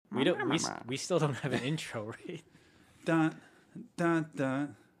We still don't have an intro, right? Dun, dun,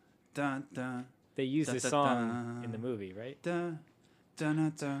 dun, dun, dun, They use dun, this dun, song dun, in the movie, right? dun, dun,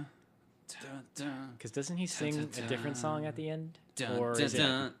 dun, dun, dun, dun. Because doesn't he sing a different song at the end? Dun, Or dun, is it?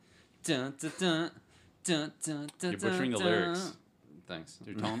 dun, dun, dun, dun, dun, dun, dun, You're butchering the dun. lyrics. Thanks.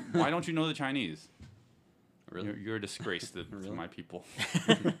 You're telling- why don't you know the Chinese? Really? You're a disgrace to Really? my people.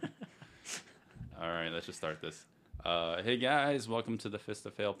 All right, let's just start this. Hey guys, welcome to the Fist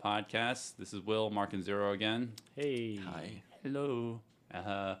of Fail podcast. This is Will, Mark, and Zero again. Hey. Hi. Hello.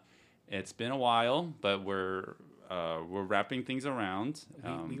 It's been a while, but we're wrapping things around.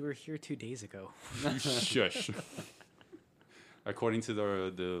 We were here 2 days ago. Shush. According to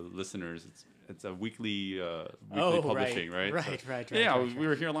the listeners, it's a weekly publishing, right? Right. Yeah, right. we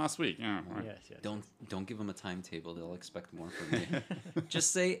were here last week. Yeah, right. Yes. Don't give them a timetable. They'll expect more from me.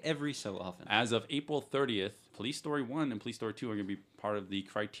 Just say every so often. As of April 30th, Police Story 1 and Police Story 2 are going to be part of the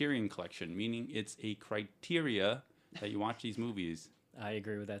Criterion Collection, meaning it's a criteria that you watch these movies. I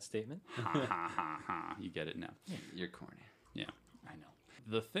agree with that statement. Ha, ha, ha, ha. You get it now. You're corny. Yeah, I know.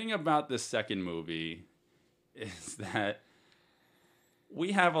 The thing about this second movie is that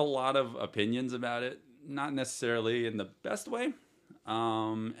we have a lot of opinions about it, not necessarily in the best way.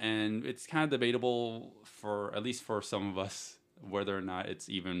 And it's kind of debatable at least for some of us, whether or not it's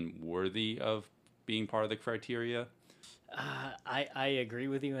even worthy of being part of the criteria. I agree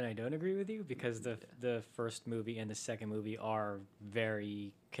with you and I don't agree with you because the first movie and the second movie are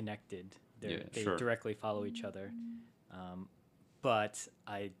very connected. They sure. directly follow each other. But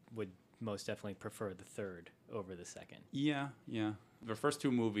I would most definitely prefer the third over the second. Yeah. The first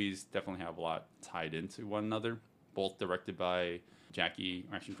two movies definitely have a lot tied into one another, both directed by Jackie,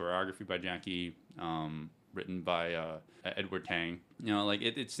 action choreography by Jackie, written by Edward Tang. You know, like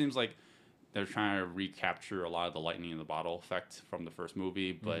it seems like they're trying to recapture a lot of the lightning in the bottle effect from the first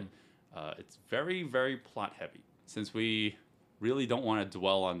movie, but it's very, very plot heavy. Since we really don't want to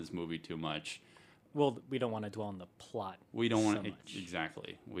dwell on this movie too much, Well, we don't want to dwell on the plot. we don't want so to much.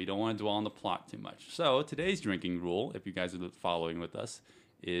 exactly. We don't want to dwell on the plot too much. So today's drinking rule, if you guys are following with us,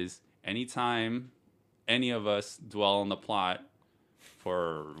 is anytime any of us dwell on the plot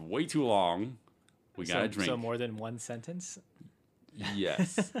for way too long, we gotta drink. So more than one sentence?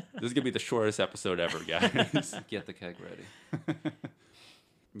 Yes, this is gonna be the shortest episode ever, guys. Get the keg ready.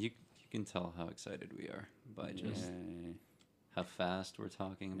 You can tell how excited we are by just Yay. how fast we're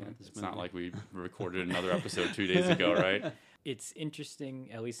talking about this It's movie. not like we recorded another episode 2 days ago, right? It's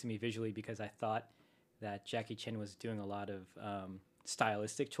interesting, at least to me visually, because I thought that Jackie Chan was doing a lot of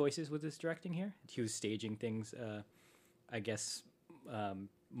stylistic choices with his directing here. He was staging things, I guess,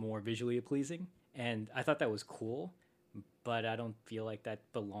 more visually pleasing. And I thought that was cool, but I don't feel like that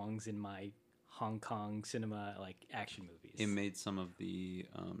belongs in my Hong Kong cinema like action movies. It made some of the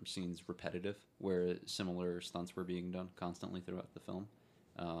scenes repetitive, where similar stunts were being done constantly throughout the film.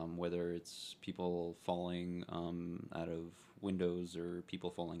 Whether it's people falling out of windows or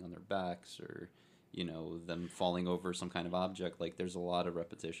people falling on their backs or, them falling over some kind of object, like there's a lot of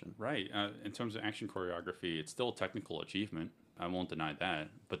repetition. Right. In terms of action choreography, it's still a technical achievement. I won't deny that.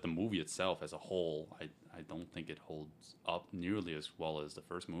 But the movie itself as a whole, I don't think it holds up nearly as well as the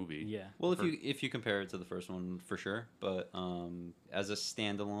first movie. Yeah. Well, if you compare it to the first one, for sure. But as a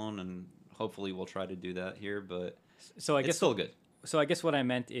standalone, and hopefully we'll try to do that here, but So I it's guess still good. So I guess what I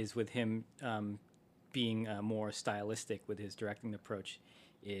meant is with him being more stylistic with his directing approach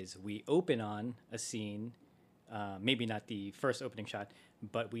is we open on a scene, maybe not the first opening shot,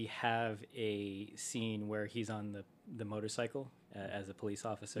 but we have a scene where he's on the motorcycle as a police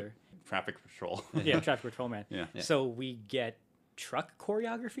officer. Traffic patrol. Yeah, traffic patrolman. Yeah. So we get truck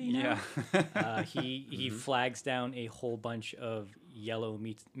choreography now. Yeah. He flags down a whole bunch of yellow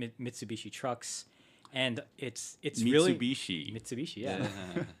Mitsubishi trucks, and it's really Mitsubishi. Yeah.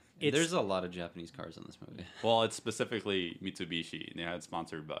 It's- There's a lot of Japanese cars in this movie. Well, it's specifically Mitsubishi. They had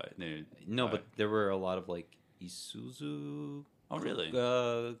sponsored by. But there were a lot of like Isuzu. Oh, really?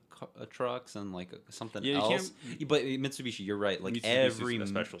 Trucks and like something Yeah, you else. But Mitsubishi, you're right. Like Mitsubishi every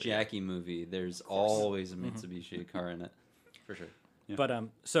especially, yeah. Jackie movie, there's always a Mitsubishi car in it, for sure. Yeah. But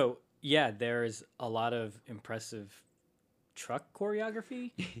so yeah, there's a lot of impressive truck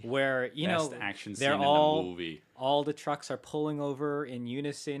choreography where Best action scene they're in the all movie. all the trucks are pulling over in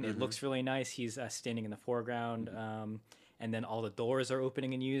unison. It looks really nice. He's standing in the foreground, and then all the doors are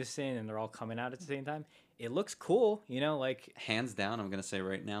opening in unison, and they're all coming out at the same time. It looks cool, like Hands down, I'm gonna say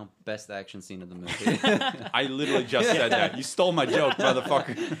right now, best action scene of the movie. I literally just said that. You stole my joke,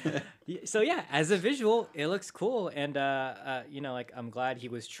 motherfucker. So yeah, as a visual, it looks cool, and I'm glad he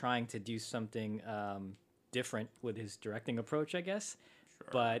was trying to do something different with his directing approach, I guess. Sure.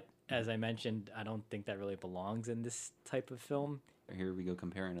 But as I mentioned, I don't think that really belongs in this type of film. Here we go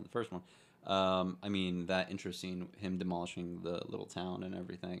comparing to the first one. I mean, that intro scene, him demolishing the little town and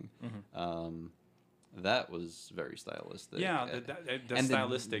everything, that was very stylistic. Yeah, that's and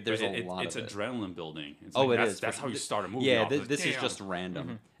stylistic. there's but a lot it's of it. adrenaline building. It's Oh, like, it that's, is. That's how you start a movie. Yeah, off. this is Damn. just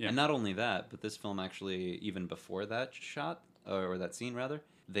random. Yeah. And not only that, but this film actually, even before that shot, or that scene rather,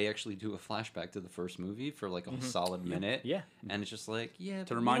 they actually do a flashback to the first movie for like a solid minute. Yeah. And it's just like, yeah,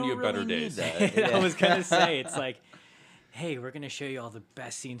 To remind you of better really days. need that. I was gonna say, it's like, hey, we're gonna show you all the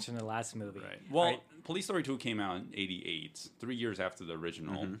best scenes from the last movie. Right. Well, Right? Police Story 2 came out in '88, 3 years after the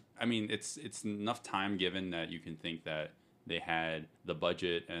original. I mean, it's enough time given that you can think that they had the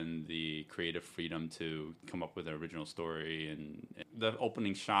budget and the creative freedom to come up with an original story, and the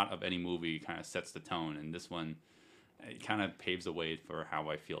opening shot of any movie kind of sets the tone, and this one, it kind of paves the way for how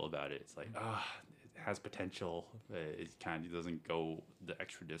I feel about it. It's like, it has potential. It kind of doesn't go the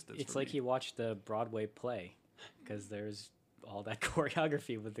extra distance. It's for like me. you watched a Broadway play, because there's all that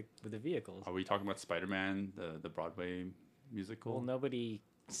choreography with the vehicles. Are we talking about Spider-Man, the Broadway musical? Well, nobody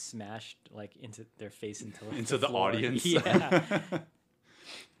smashed like into their face into Into the floor. audience. Yeah.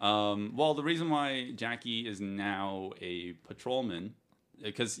 Well, the reason why Jackie is now a patrolman,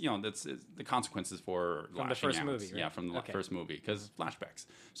 because that's the consequences for From the lashing first out. movie, right? Yeah, from the Okay. first movie, because flashbacks.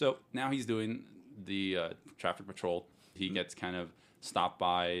 So now he's doing the traffic patrol. He gets kind of stopped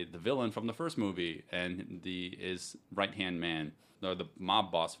by the villain from the first movie, and his right-hand man, or the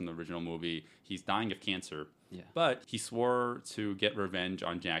mob boss from the original movie. He's dying of cancer. Yeah. But he swore to get revenge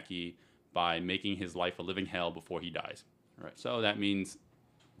on Jackie by making his life a living hell before he dies. Right. So that means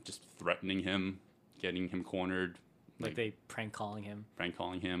just threatening him, getting him cornered, Like they prank calling him. prank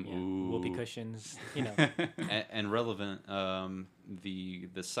calling him. Yeah. Ooh. Whoopee cushions. You know. And relevant, the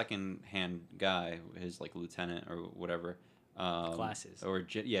second hand guy, his like lieutenant or whatever, Glasses. or the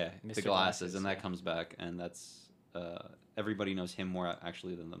Mr. glasses, Glasses, and that yeah. comes back, and that's everybody knows him more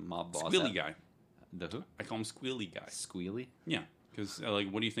actually than the mob boss. Squealy guy. The who? I call him Squealy guy. Squealy. Yeah. Because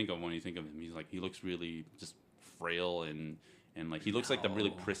what do you think of when you think of him? He's like, he looks really just frail and like he looks like the really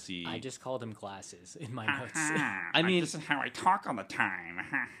No. prissy. I just called him Glasses in my notes. I mean, this is how I talk all the time.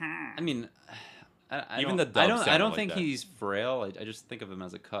 I mean, I Even don't, the I dub don't sounded like think that. he's frail. I just think of him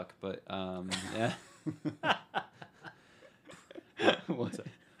as a cuck. But yeah. What's that?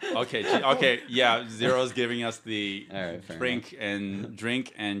 Okay, yeah. Zero's giving us the All right, fair drink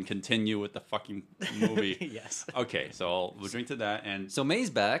and continue with the fucking movie. Yes. Okay, so we'll drink to that, and So May's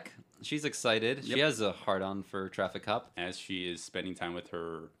back. She's excited. Yep. She has a hard on for traffic cop. as she is spending time with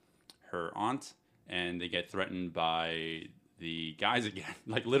her aunt, and they get threatened by the guys again.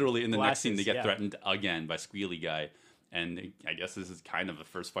 Like literally in the next scene, they Glasses, get yeah. threatened again by Squealy Guy, and I guess this is kind of the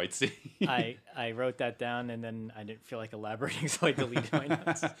first fight scene. I wrote that down and then I didn't feel like elaborating, so I deleted my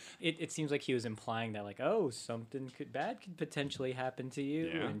notes. It seems like he was implying that, like, oh, something bad could potentially happen to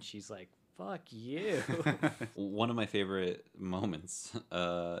you, Yeah. and she's like, fuck you. One of my favorite moments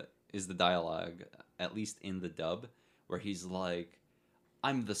is the dialogue, at least in the dub, where he's like,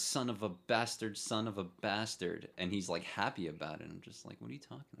 I'm the son of a bastard, and he's like happy about it. I'm just like, what are you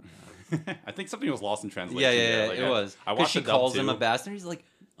talking about? I think something was lost in translation. Yeah, there. Like, it was. I 'Cause watched she the dub calls him too. a bastard. He's like,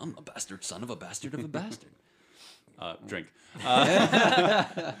 I'm a bastard, son of a bastard of a bastard. Drink.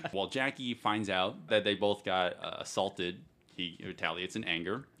 Well, Jackie finds out that they both got assaulted. He retaliates in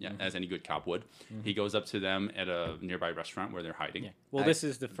anger, as any good cop would. He goes up to them at a nearby restaurant where they're hiding. Yeah. Well, this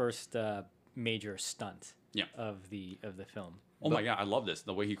is the first major stunt Yeah. of the film. Oh my god, I love this.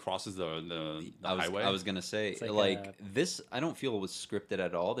 The way he crosses the highway. I was gonna say, like like this. I don't feel was scripted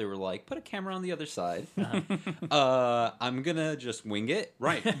at all. They were like, put a camera on the other side. I'm gonna just wing it,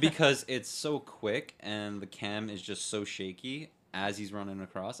 Right. Because it's so quick and the cam is just so shaky as he's running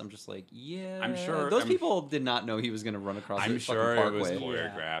across. I'm just like, yeah. I'm sure- those I'm- people did not know he was gonna run across. I'm the sure fucking it was parkway.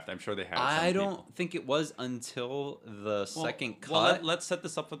 choreographed. I'm sure they had. I some don't people. think it was until the second cut. Well, let's set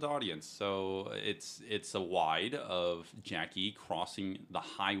this up for the audience. So it's a wide of Jackie crossing the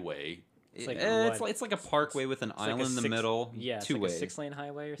highway. It's like it's like a parkway with an It's like island a in the 6 middle. Yeah, it's two-way. like a 6-lane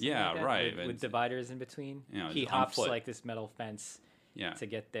highway or something. Yeah, like that, right, With and- dividers in between. You know, He just on hops foot. like this metal fence Yeah. to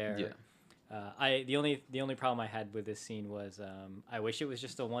get there. Yeah. The only problem I had with this scene was I wish it was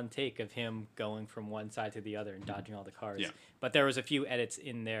just a one take of him going from one side to the other and dodging all the cars. Yeah. But there was a few edits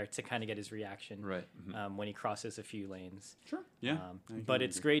in there to kind of get his reaction. Right. When he crosses a few lanes. Sure. Yeah. But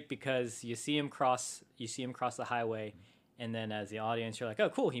it's great because you see him cross the highway, and then as the audience you're like, oh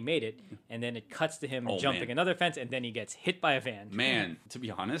cool, he made it, and then it cuts to him Oh, jumping man. another fence, and then he gets hit by a van. Man, to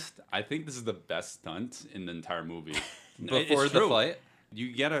be honest, I think this is the best stunt in the entire movie. Before It's the true. fight.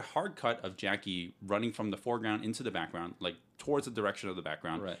 You get a hard cut of Jackie running from the foreground into the background, like towards the direction of the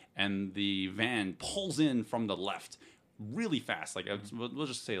background, Right. and the van pulls in from the left really fast. Like we'll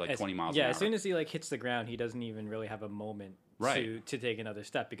just say like 20 miles. Yeah, an hour. as soon as he like hits the ground, he doesn't even really have a moment Right. to take another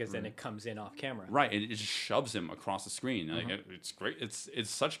step because then it comes in off camera. Right, and it just shoves him across the screen. Like, it's great. It's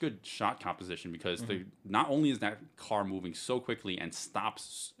such good shot composition because not only is that car moving so quickly and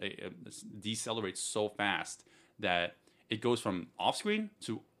stops, decelerates so fast that it goes from off screen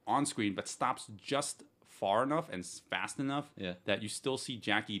to on screen, but stops just far enough and fast enough that you still see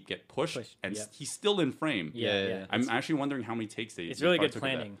Jackie get pushed, and he's still in frame. Yeah. I'm actually wondering how many takes they. It's really they good partook of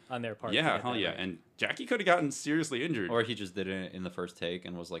that. planning on their part. Yeah, hell yeah, right. and Jackie could have gotten seriously injured. Or he just did it in the first take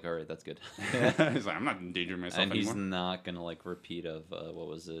and was like, all right, that's good. He's like, I'm not endangering myself And anymore. he's not going to like repeat of, what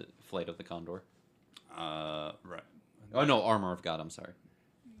was it? Flight of the Condor? Right. Oh, no, Armor of God, I'm sorry.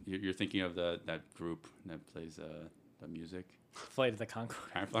 You're thinking of that group that plays the music. Flight of the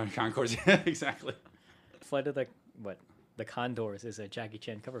Conchords. Concourse, yeah, exactly. Flight of the the Condors is a Jackie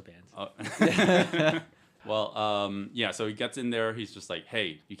Chan cover band. Well, yeah, so he gets in there. He's just like,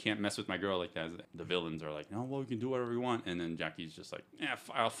 hey, you can't mess with my girl like that. The villains are like, no, well, we can do whatever we want. And then Jackie's just like, yeah,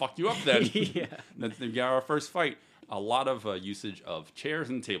 I'll fuck you up then. Yeah. Then we got our first fight. A lot of usage of chairs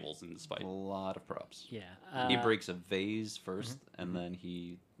and tables in this fight. A lot of props. Yeah. He breaks a vase first, and then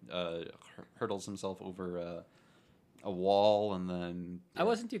he hurdles himself over a wall, and then... I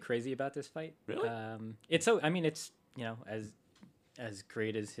wasn't too crazy about this fight. Really? It's so. I mean, it's as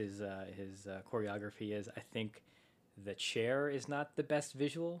great as his choreography is. I think the chair is not the best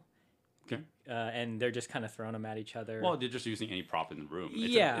visual. Okay. And they're just kind of throwing them at each other. Well, they're just using any prop in the room.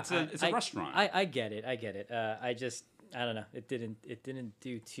 It's a restaurant. I get it. I don't know. It didn't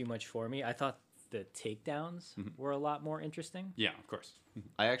do too much for me. I thought the takedowns were a lot more interesting. Yeah, of course.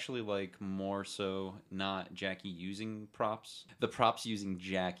 I actually like more so not Jackie using props, the props using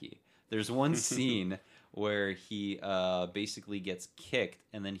Jackie. There's one scene where he basically gets kicked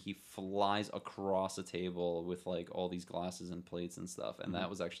and then he flies across a table with like all these glasses and plates and stuff, and that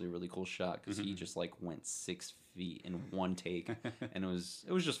was actually a really cool shot because he just like went 6 feet in one take, and it was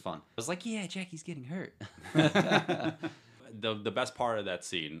just fun. I was like, yeah, Jackie's getting hurt. The best part of that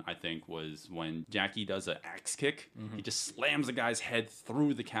scene, I think, was when Jackie does an axe kick. He just slams the guy's head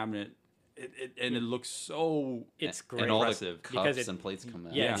through the cabinet. It looks so It's great. And all the impressive. cups Because and plates come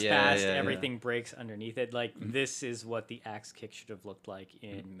out. Yeah, it's fast. Everything breaks underneath it. Like this is what the axe kick should have looked like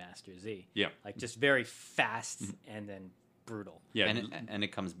in Master Z. Yeah. Like just very fast and then brutal. Yeah, And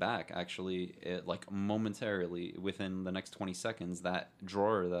it comes back actually, like momentarily within the next 20 seconds. That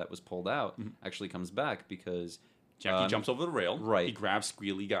drawer that was pulled out actually comes back because Jackie jumps over the rail. right. He grabs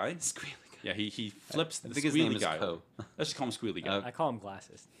Squealy Guy. Squealy guy. Yeah, he flips the I think his Squealy name is Guy. Ko. Let's just call him Squealy Guy. I call him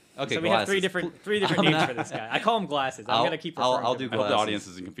Glasses. Okay, so we have three Glasses. different names for this guy. I call him Glasses. I'm gonna keep. I'll referring to do him. I hope the Glasses. audience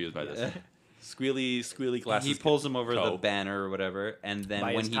isn't confused by this. Squealy Glasses. He pulls him over Ko. the banner or whatever, and then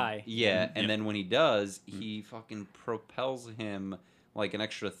By when his he tie. and then when he does, he fucking propels him like an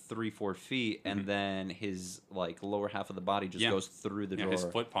extra 3-4 feet, and then his like lower half of the body just goes through the Yeah, door. his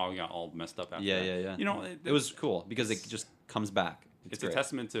foot probably got all messed up after that. Yeah. You know, it was cool because it just comes back. It's a great.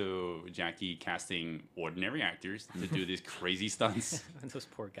 testament to Jackie casting ordinary actors to do these crazy stunts. Those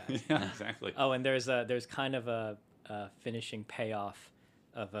poor guys. Yeah, exactly. Oh, and there's kind of a finishing payoff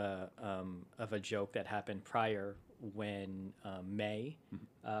of a joke that happened prior when May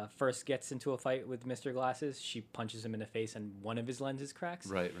first gets into a fight with Mr. Glasses. She punches him in the face, and one of his lenses cracks.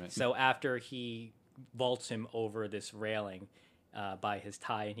 Right. So after he vaults him over this railing by his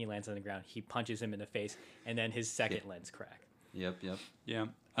tie, and he lands on the ground, he punches him in the face, and then his second lens crack. Yep. Yeah.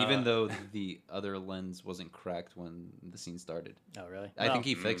 Even though the other lens wasn't cracked when the scene started. Oh, really? I think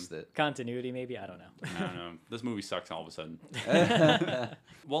he fixed it. Continuity, maybe. I don't know. I don't know. This movie sucks all of a sudden.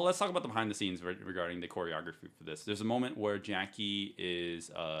 Well, let's talk about the behind the scenes regarding the choreography for this. There's a moment where Jackie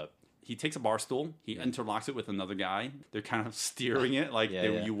is he takes a bar stool, he interlocks it with another guy. They're kind of steering it like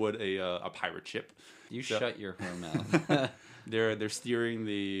you would a pirate ship. You shut your whore mouth. They're steering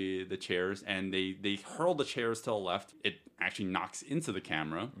the chairs, and they hurl the chairs to the left. It actually knocks into the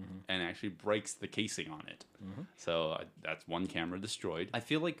camera and actually breaks the casing on it. So that's one camera destroyed. I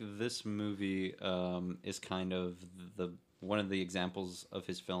feel like this movie is kind of one of the examples of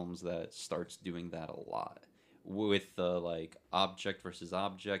his films that starts doing that a lot, with the like object versus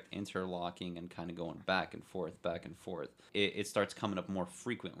object interlocking and kind of going back and forth. It starts coming up more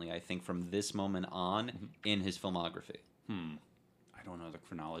frequently, I think, from this moment on in his filmography. I don't know the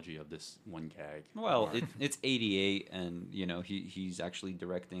chronology of this one gag. Well, it's 88, and you know he's actually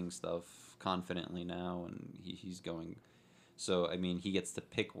directing stuff confidently now, and he's going. So I mean, he gets to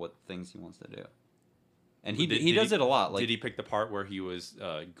pick what things he wants to do. And he Did does it a lot. Like did he pick the part where he was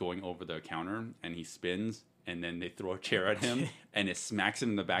going over the counter and he spins and then they throw a chair at him and it smacks him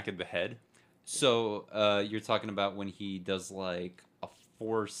in the back of the head? So you're talking about when he does like a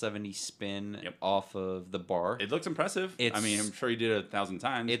 470 spin Yep. off of the bar. It looks impressive. I It's- mean, I'm sure he did it 1,000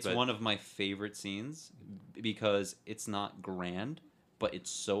 times. It's but one of my favorite scenes because it's not grand, but it's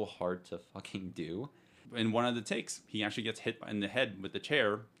so hard to fucking do. in one of the takes, he actually gets hit in the head with the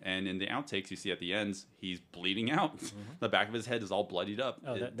chair, and in the outtakes, you see at the ends, he's bleeding out. The back of his head is all bloodied up.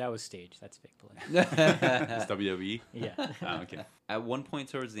 Oh, It- that was staged. That's fake blood. it's WWE. Yeah. Oh, okay. At one point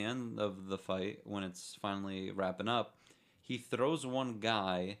towards the end of the fight, when it's finally wrapping up, he throws one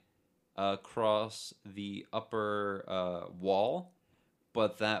guy across the upper wall,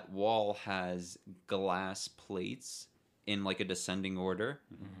 but that wall has glass plates in like a descending order.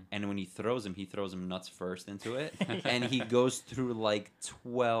 And when he throws him nuts first into it. And he goes through like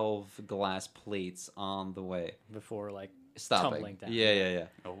 12 glass plates on the way. Before like Stopping. tumbling down. Yeah.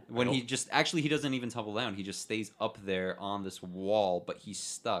 Oh, When oh. he doesn't even tumble down. He just stays up there on this wall, but he's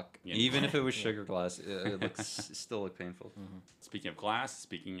stuck. Yeah. Even if it was sugar glass, it still looked painful. Speaking of glass,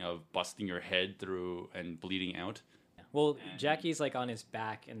 speaking of busting your head through and bleeding out, Well, Jackie's like on his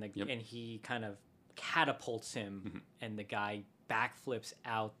back, and Yep. and he kind of catapults him, and the guy backflips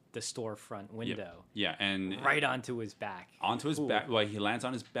out the storefront window yeah, and right onto his back. onto his Ooh. back. Well, he lands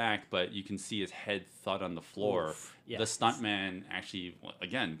on his back, but you can see his head thud on the floor. Oof, yeah. The stuntman actually,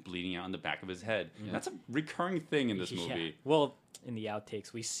 again, bleeding out on the back of his head. Yeah. That's a recurring thing in this Yeah. movie. Well, in the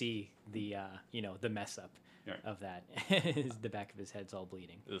outtakes, we see the the mess up Right. of that. The back of his head's all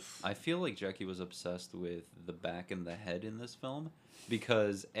bleeding. Ugh. I feel like Jackie was obsessed with the back and the head in this film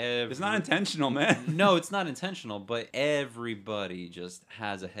because It's not intentional, man. No, it's not intentional, but everybody just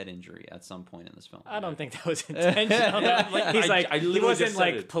has a head injury at some point in this film. I don't think that was intentional. He's like, I he literally wasn't just said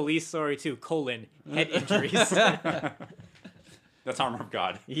like it. Police Story 2, head injuries. That's Armor of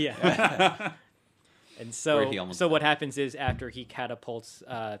God. Yeah. And Where so, he almost so what died. happens is after he catapults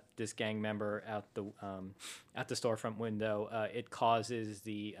this gang member out the storefront window, it causes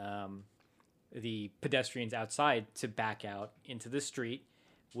the pedestrians outside to back out into the street,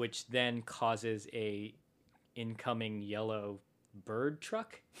 which then causes a incoming yellow bird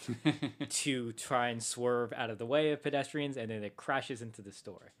truck to try and swerve out of the way of pedestrians, and then it crashes into the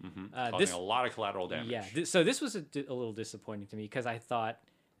store. Causing This a lot of collateral damage. yeah. So this was a little disappointing to me because I thought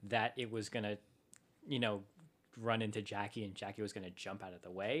that it was gonna, run into Jackie and Jackie was gonna jump out of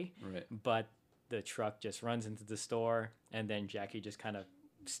the way. Right. But the truck just runs into the store, and then Jackie just kind of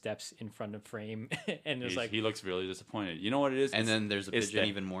steps in front of frame, and it's like, He looks really disappointed. You know what it is? And It's- then there's a it's pigeon the-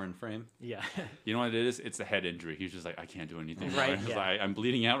 even more in frame. yeah, You know what it is? It's the head injury. He's just like, I can't do anything. Right, He's yeah. like, I'm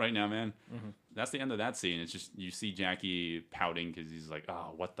bleeding out right now, man. That's the end of that scene. It's just, you see Jackie pouting because he's like,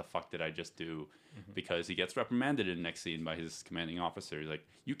 oh, what the fuck did I just do? Because he gets reprimanded in the next scene by his commanding officer. He's like,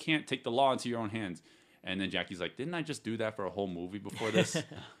 you can't take the law into your own hands. And then Jackie's like, didn't I just do that for a whole movie before this?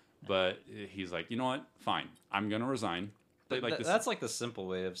 But he's like, you know what? Fine. I'm going to resign. That's like the simple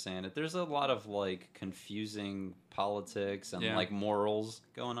way of saying it. There's a lot of like confusing politics and Yeah. like morals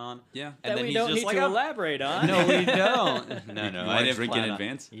going on. Yeah. And that then we he's don't just need like, to "I'm-" elaborate on. No, we don't. No, You no. wanna I didn't drink in plan on-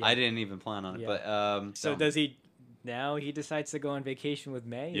 advance? Yeah. I didn't even plan on it. Yeah. But So does he? Now he decides to go on vacation with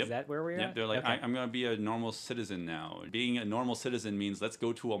May. Yep. Is that where we're Yeah, at? they're like, Okay. I'm going to be a normal citizen now. Being a normal citizen means let's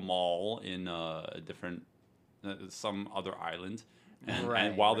go to a mall in a different, some other island. And, Right,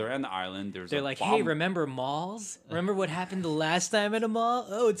 and while right. they're on the island, there's They're a like, bomb. hey, remember malls? Remember what happened the last time at a mall?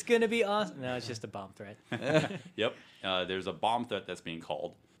 Oh, it's gonna be awesome. No, it's just a bomb threat. Yep. There's a bomb threat that's being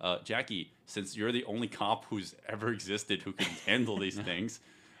called. Jackie, since you're the only cop who's ever existed who can handle these things,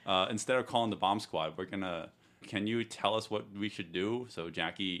 instead of calling the bomb squad, can you tell us what we should do? So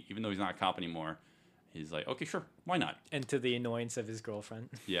Jackie, even though he's not a cop anymore, he's like, okay, sure, why not? And to the annoyance of his girlfriend.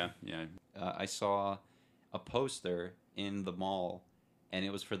 Yeah. I saw a poster in the mall, and it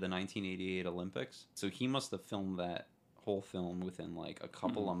was for the 1988 Olympics. So he must have filmed that whole film within like a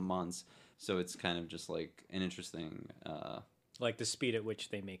couple of months. So it's kind of just like an interesting. Like the speed at which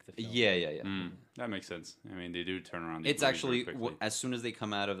they make the film. Yeah. That makes sense. I mean, they do turn around. It's these movies actually very quickly. as soon as they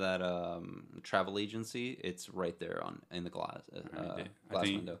come out of that travel agency, it's right there in the glass I glass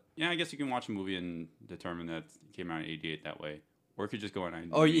think- window. Yeah, I guess you can watch a movie and determine that it came out in '88 that way, or it could just go on IMDb.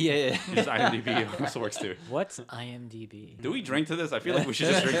 Oh yeah. Just IMDb also works too. What's IMDb? Do we drink to this? I feel like we should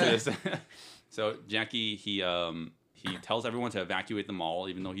just drink to this. So Jackie, he tells everyone to evacuate the mall,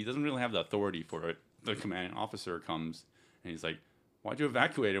 even though he doesn't really have the authority for it. The commanding officer comes and he's like, Why'd you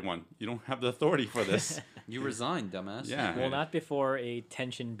evacuate one? You don't have the authority for this. You resigned, dumbass. Yeah. Well, not before a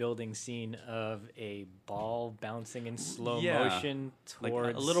tension-building scene of a ball bouncing in slow motion Like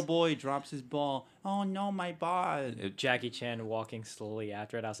towards a little boy drops his ball. Oh no, my ball. Jackie Chan walking slowly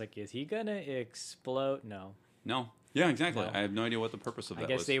after it. I was like, is he gonna explode? No. No. Yeah, exactly. No. I have no idea what the purpose of I that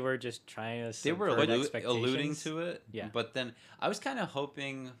guess was. they were just trying to They were subvert expectations. alluding to it. Yeah. But then I was kind of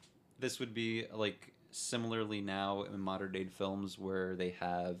hoping this would be like similarly now in modern day films where they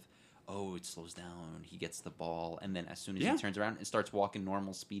have, oh, it slows down, he gets the ball, and then as soon as Yeah. he turns around and starts walking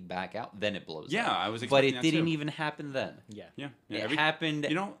normal speed back out, then it blows Yeah, up. I was But expecting it that didn't too. even happen then. Yeah. Yeah. It happened,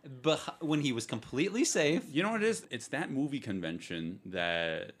 You know, when he was completely safe. you know what it is? It's that movie convention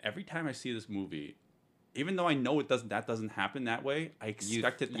that every time I see this movie, even though I know that doesn't happen that way, I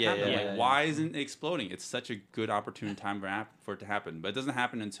expect it to happen. yeah, Like, yeah. why isn't it exploding? It's such a good opportune time for it to happen, but it doesn't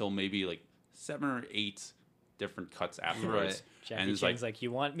happen until maybe like 7 or 8 different cuts afterwards. Jackie And it's Chan's like,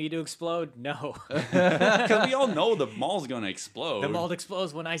 you want me to explode? No. because we all know the mall's gonna explode. The mold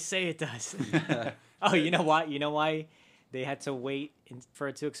explodes when I say it does. Oh, you know what? You know why they had to wait for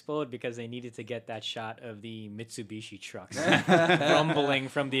it to explode? Because they needed to get that shot of the Mitsubishi trucks rumbling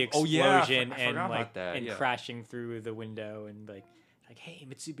from the Oh, explosion yeah, I and forgot about like that, and yeah. crashing through the window and like hey,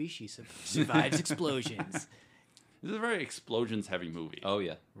 Mitsubishi survives explosions. This is a very explosions-heavy movie. Oh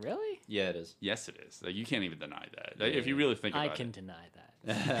yeah, Really? yeah, it is. Yes, it is. Like, you can't even deny that. Like, Yeah, if you yeah. really think about I can it. deny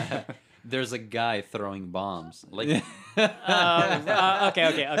that. There's a guy throwing bombs. Like,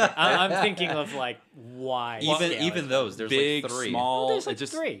 Okay. I'm thinking of like why. even those. There's big, like 3. small. Oh, there's like it's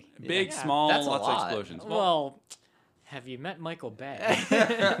just 3. Big, Yeah. small, That's a lots lot. of explosions. Well, have you met Michael Bay?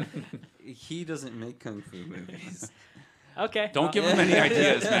 He doesn't make kung fu movies. Okay. Don't give him any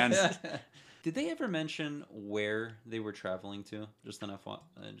ideas, man. Did they ever mention where they were traveling to? Just an FY,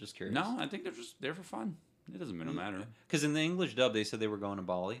 just curious. No, I think they're just there for fun. It doesn't matter. Because in the English dub, they said they were going to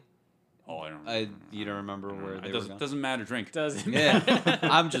Bali. Oh, I don't. You don't remember where they It were doesn't, going? doesn't matter. Drink. Doesn't Yeah, matter.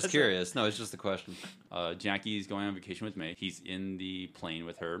 I'm just curious. No, it's just a question. Jackie's going on vacation with May. He's in the plane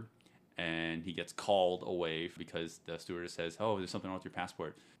with her, and he gets called away because the stewardess says, "Oh, there's something wrong with your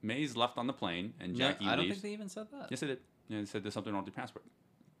passport." May's left on the plane, and Jackie I don't leaves. think they even said that. Yes, it did. Yeah, they said there's something wrong with your passport.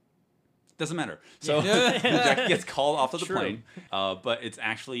 Doesn't matter. So Yeah. Jackie gets called off of the True. plane, but it's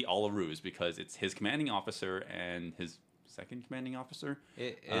actually all a ruse because it's his commanding officer and his second commanding officer.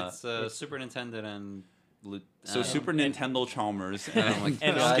 It's superintendent and So Super Nintendo Chalmers and, Oh my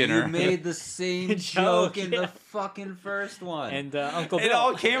And God, Skinner. you made the same joke in the fucking first one. And Uncle Bill. It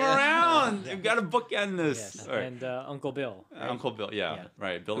all came around. You've got to bookend this. Yes. All right. And Uncle Bill. right? Uncle Bill, yeah, Yeah.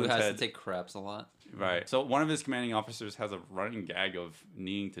 right. Bill who and has Ted, to take craps a lot. right. So one of his commanding officers has a running gag of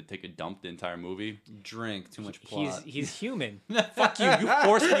needing to take a dump the entire movie. Drink too much plot. He's human. Fuck you! You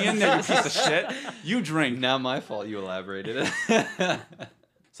forced me in there, you piece of shit. You drink. Not my fault. You elaborated it.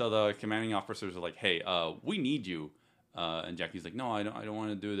 So the commanding officers are like, "Hey, we need you," and Jackie's like, "No, I don't want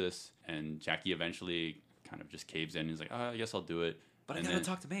to do this." And Jackie eventually kind of just caves in. He's like, "I guess I'll do it." But I And gotta then-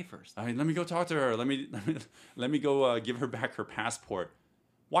 talk to May first. All right, let me go talk to her. Let me go give her back her passport.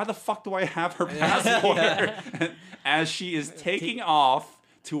 Why the fuck do I have her passport? As she is taking off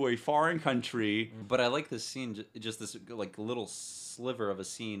to a foreign country. But I like this scene, just this like little sliver of a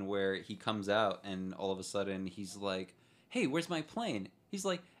scene where he comes out and all of a sudden he's like, "Hey, where's my plane?" He's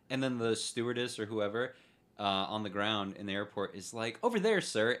like, and then the stewardess or whoever on the ground in the airport is like, "Over there,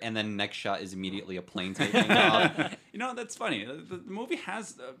 sir." And then next shot is immediately a plane taking off. You know, that's funny. The movie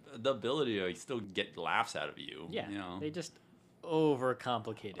has the ability to still get laughs out of you. Yeah. You know? They just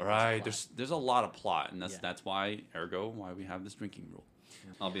overcomplicated. this Right. plot. There's a lot of plot, and Yeah. that's why why we have this drinking rule.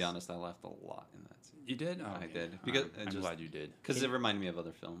 I'll be honest, I laughed a lot in that scene You did? Oh, I okay. did. Because I'm it just- glad you did. because it reminded me of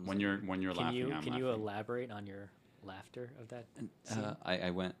other films. When you're Can laughing, you I'm can laughing. you elaborate on your laughter of that? scene?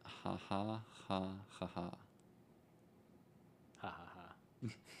 I went ha ha ha ha ha. Ha ha ha.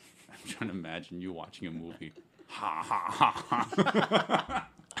 I'm trying to imagine you watching a movie. Ha ha ha.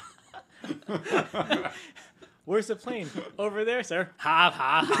 Where's the plane? Over there, sir. Ha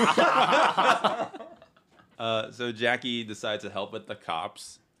ha ha. So Jackie decides to help with the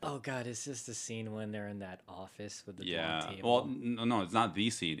cops. Oh God, is this the scene when they're in that office with the Yeah. long table? Well, no, it's not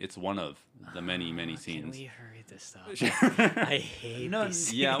the scene. It's one of the many Can scenes. we hurry this up? I hate No,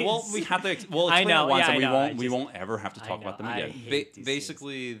 these Yeah. Well, scenes. we have to. We'll I explain know, it once, yeah, and I know, we won't ever have to I talk know, about them I again. hate these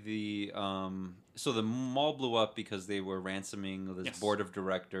Basically, the so the mall blew up because they were ransoming this Yes. board of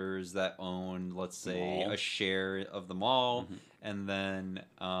directors that owned, let's say, Mall. a share of the mall, Mhm. and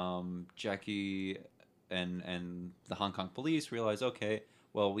then Jackie and the Hong Kong police realized, okay,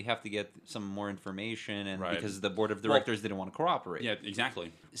 well, we have to get some more information, and Right. because the board of Well, directors didn't want to cooperate, Yeah.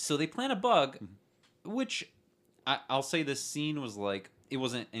 Exactly. so they plan a bug, which I'll say this scene was like, it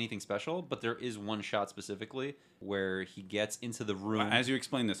wasn't anything special, but there is one shot specifically where he gets into the room. As you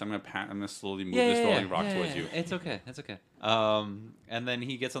explain this, I'm gonna slowly move this rolling rock towards you. It's okay. It's okay. And then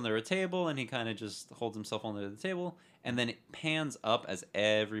he gets under a table and he kind of just holds himself under the table, and then it pans up as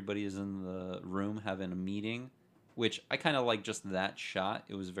everybody is in the room having a meeting, which I kind of like just that shot.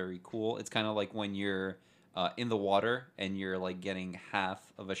 It was very cool. It's kind of like when you're in the water and you're like getting half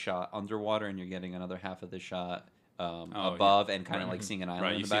of a shot underwater and you're getting another half of the shot above, and kind of like seeing an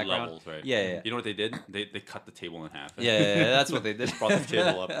island in the background. Levels, right? Yeah. You know what they did? They cut the table in half. Yeah, that's what they did. Brought the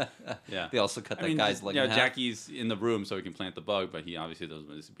table up. Yeah. They also cut that guy's leg in half. Jackie's in the room so he can plant the bug, but he obviously doesn't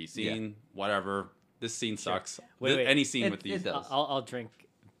want this to be seen. Yeah. Whatever. This scene sucks. Wait. Any scene It- with these. it does. I'll drink.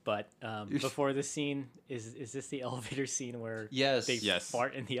 But before this scene, is this the elevator scene where Yes. they Yes.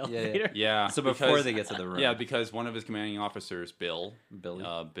 fart in the yeah. elevator? Yeah. So before because- they get to the room. Yeah, because one of his commanding officers, Bill, Billy.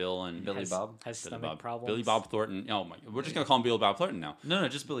 Bill and Billy Bob? has Billy stomach Bob. problems. Billy Bob Thornton. Oh my! We're just gonna call him Billy Bob Thornton now. No,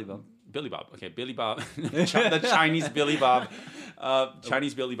 just Billy Bob. Billy Bob. Okay, Billy Bob. The Chinese Billy Bob.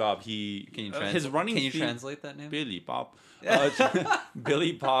 Chinese Billy Bob. He Can you his running. Can you theme- translate that name? Billy Bob.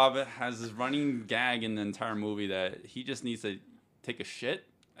 Billy Bob has this running gag in the entire movie that he just needs to take a shit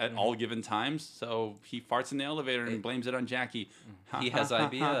at all given times. So he farts in the elevator and blames it on Jackie. He has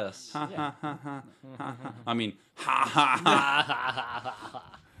IBS. I mean, ha ha ha.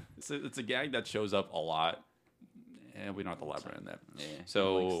 It's a gag that shows up a lot, and we don't have to elaborate on that. Yeah, he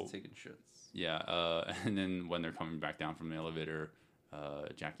So likes taking shits. yeah, and then when they're coming back down from the elevator,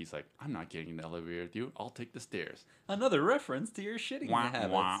 Jackie's like, "I'm not getting in the elevator with you. I'll take the stairs." Another reference to your shitting Wah,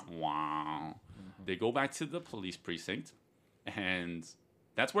 habits. wah, wah. They go back to the police precinct, and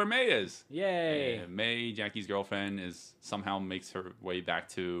that's where May is. Yay! And May, Jackie's girlfriend, somehow makes her way back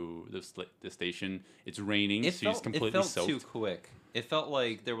to the station. It's raining. She's completely it felt soaked. too quick. It felt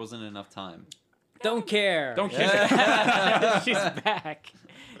like there wasn't enough time. Don't care. Don't care. She's back.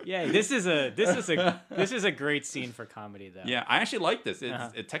 Yeah, this is a great scene for comedy though. Yeah, I actually like this.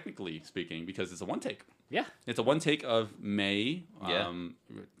 It technically speaking, because it's a one take. Yeah. It's a one take of May. Yeah.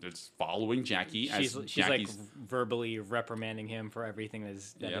 It's following Jackie She's as like Jackie's. verbally reprimanding him for everything that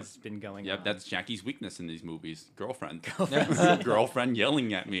Yep. has been going Yep, on. that's Jackie's weakness in these movies. Girlfriend. Girlfriend. Girlfriend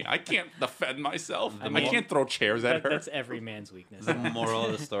yelling at me. I can't defend myself. I mean, can't throw chairs at her. That's every man's weakness. The moral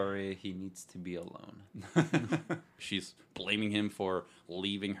of the story: he needs to be alone. She's blaming him for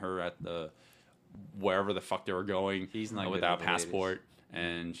leaving her at the wherever the fuck they were going. He's not good without with the ladies. passport.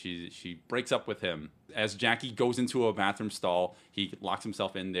 And she breaks up with him. As Jackie goes into a bathroom stall, he locks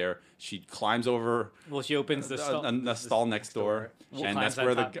himself in there. She climbs over Well, she opens the stall next door, She and climbs that's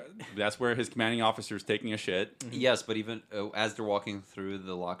where on that's where his commanding officer is taking a shit. Yes, but even as they're walking through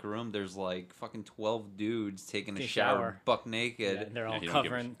the locker room, there's like fucking 12 dudes taking a Take a shower, shower. buck naked. Yeah, and they're all he don't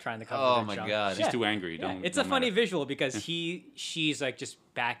give a trying to cover. Oh their my junk. God. She's Yeah. too angry. Yeah, Don't. it's don't a funny matter. visual because she's like just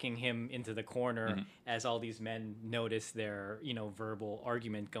backing him into the corner Mm-hmm. as all these men notice their verbal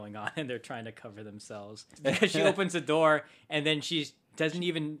argument going on and they're trying to cover themselves because she opens the door and then she doesn't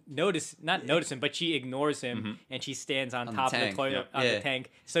even not notice him, but she ignores him Mm-hmm. and she stands on On the top of the tank, toilet yep. on Yeah. the tank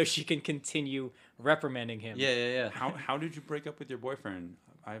so she can continue reprimanding him. Yeah. How did you break up with your boyfriend?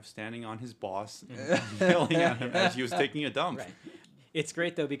 I was standing on his boss, yelling at him as he was taking a dump. Right. It's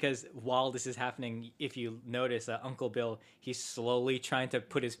great though because while this is happening, if you notice, Uncle Bill, he's slowly trying to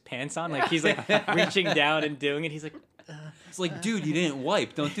put his pants on, like he's like reaching down and doing it. He's like, It's like, dude, you didn't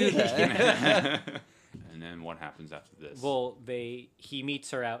wipe. Don't do that. And then what happens after this? well, he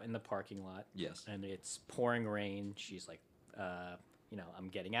meets her out in the parking lot, Yes. and it's pouring rain. She's like, I'm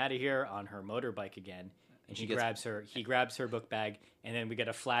getting out of here on her motorbike again. And He he grabs her book bag, and then we get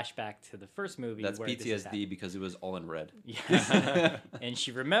a flashback to the first movie. That's where this is PTSD because it was all in red. Yes. And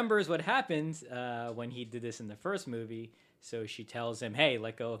she remembers what happened when he did this in the first movie. So she tells him, hey,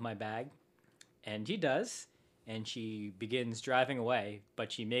 let go of my bag. And he does. And she begins driving away.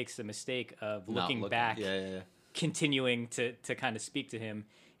 But she makes the mistake of Not looking back, Yeah. continuing to kind of speak to him.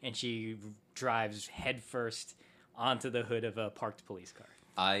 And she drives headfirst onto the hood of a parked police car.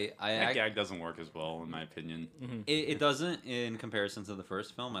 that gag doesn't work as well, in my opinion. It doesn't in comparison to the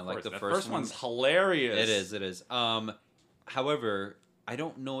first film. I like the The first one. one's hilarious. It is. However, I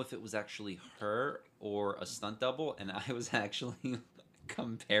don't know if it was actually her or a stunt double, and I was actually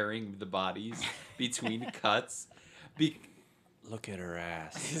comparing the bodies between cuts. Look at her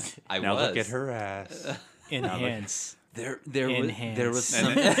ass. I now was. look at her ass. Enhance. There Enhance. was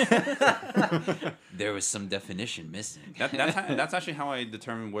some there was some definition missing. That's actually how I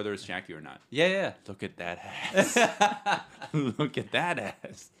determine whether it's Jackie or not. Yeah. Look at that ass. Look at that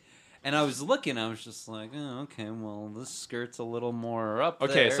ass. And I was looking, I was just like, oh, okay, well, this skirt's a little more up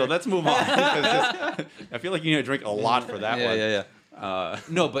Okay, there. so let's move on. 'Cause I feel like you need to drink a lot for that one. Yeah.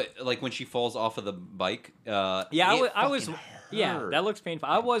 No, but like when she falls off of the bike, I was yeah, hurt. that looks painful.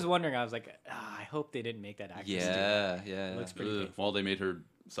 I was wondering. I was like, I hope they didn't make that actress. do that. Yeah. It looks pretty Ugh. painful. Well, they made her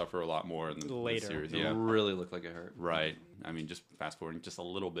suffer a lot more in the Later. series. It Yeah. really looked like it hurt. Right. I mean, just fast forwarding just a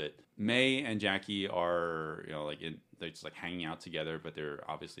little bit. May and Jackie are, they're just like hanging out together, but they're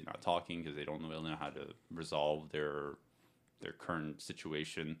obviously not talking because they don't really know how to resolve their current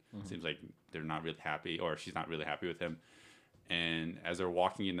situation. Seems like they're not really happy, or she's not really happy with him. And as they're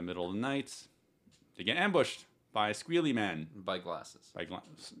walking in the middle of the night, they get ambushed by a squealy man. By glasses. By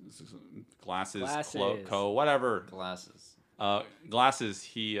glasses, Glasses. whatever. Glasses. Glasses.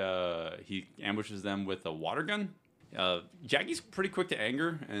 He ambushes them with a water gun. Jackie's pretty quick to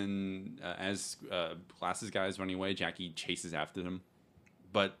anger, and as Glasses guy is running away, Jackie chases after him.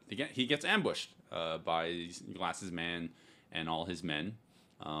 But again, he gets ambushed by Glasses man and all his men.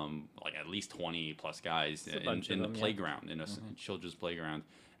 Like at least 20 plus guys It's a bunch of in the them, yeah. playground, in a children's playground.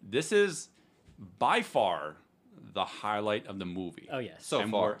 This is by far the highlight of the movie. Oh yes. So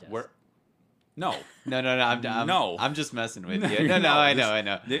And far. we're no. No. I'm No. I'm just messing with you. No, I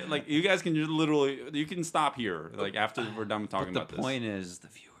know. Like you guys can just you can stop here. Like after we're done talking But about the this. point is, the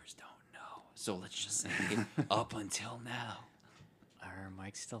viewers don't know. So let's just say up until now. Are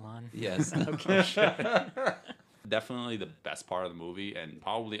Mike still on? Yes. Definitely the best part of the movie, and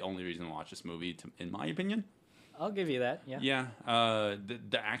probably the only reason to watch this movie, in my opinion. I'll give you that. Yeah. Yeah,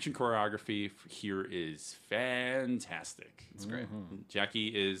 the action choreography here is fantastic. It's great. Jackie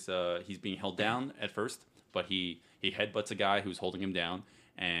is he's being held down at first, but he headbutts a guy who's holding him down,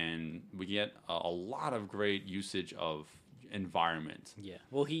 and we get a lot of great usage of environment. Yeah.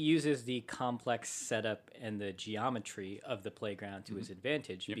 Well, he uses the complex setup and the geometry of the playground to his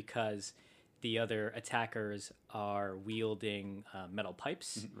advantage because the other attackers are wielding metal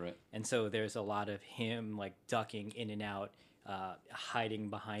pipes. Right. And so there's a lot of him like ducking in and out, hiding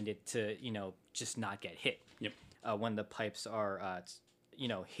behind it to, just not get hit. Yep. When the pipes are,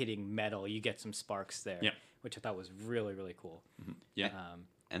 hitting metal, you get some sparks there, Yep. which I thought was really, really cool. Yeah.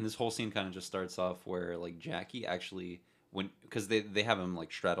 And this whole scene kind of just starts off where like Jackie actually because they have him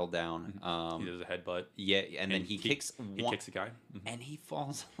like straddled down. He does a headbutt. Yeah, and then he kicks He kicks a guy. and he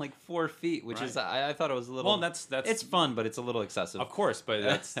falls like 4 feet, which is Right. I thought it was a little. Well, that's it's fun, but it's a little excessive. Of course, but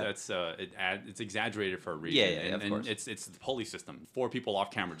it's exaggerated for a reason. Yeah, of and course. It's the pulley system. 4 people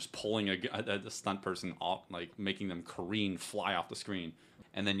off camera just pulling a stunt person off, like making them careen, fly off the screen.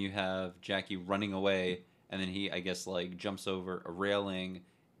 And then you have Jackie running away, and then he, I guess, like jumps over a railing,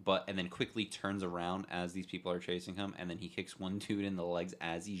 and then quickly turns around as these people are chasing him, and then he kicks one dude in the legs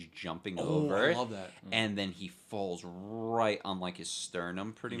as he's jumping over. I love that. And then he falls right on like his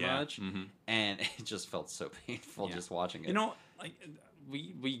sternum, pretty much, and it just felt so painful just watching it. Like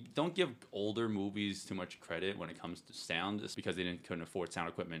we don't give older movies too much credit when it comes to sound, just because they couldn't afford sound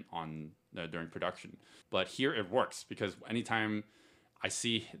equipment during production. But here it works because anytime I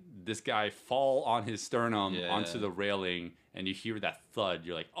see this guy fall on his sternum onto the railing, and you hear that thud,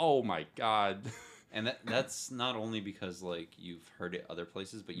 you're like, "Oh my god!" And that's not only because like you've heard it other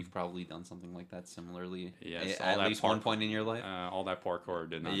places, but you've probably done something like that similarly. Yes, at least one point in your life. All that parkour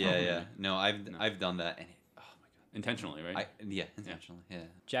did not. Yeah. No, I've done that, and oh my god, Intentionally, right? intentionally. Yeah.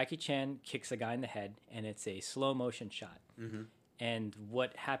 Jackie Chan kicks a guy in the head, and it's a slow motion shot. And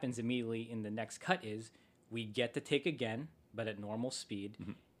what happens immediately in the next cut is we get the take again, but at normal speed,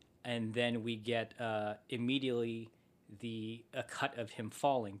 and then we get immediately a cut of him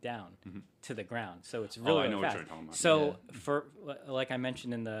falling down to the ground. So it's really, I know really what fast. you're talking about. So for like I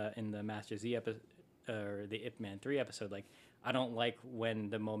mentioned in the Master Z episode or the Ip Man 3 episode, like I don't like when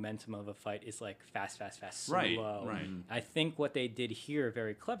the momentum of a fight is like fast, slow. Right. I think what they did here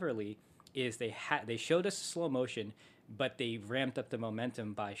very cleverly is they showed us slow motion, but they ramped up the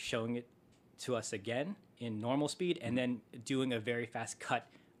momentum by showing it to us again in normal speed and then doing a very fast cut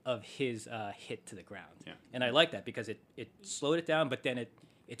of his hit to the ground. Yeah. And I like that because it slowed it down, but then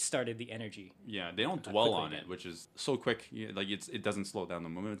it started the energy. Yeah, they don't dwell quickly on it, again. which is so quick. Like it doesn't slow down the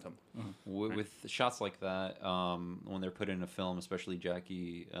momentum. With shots like that, when they're put in a film, especially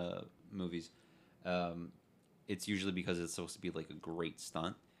Jackie movies, it's usually because it's supposed to be like a great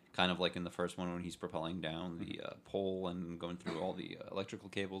stunt. Kind of like in the first one when he's propelling down the pole and going through all the electrical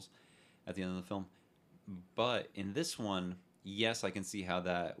cables at the end of the film. But in this one, yes, I can see how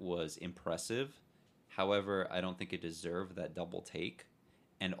that was impressive. However, I don't think it deserved that double take.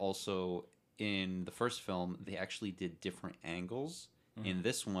 And also, in the first film, they actually did different angles. In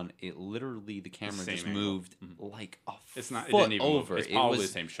this one, it literally the camera same just angle. moved like a It's not. It foot didn't even over. move. It's It probably was-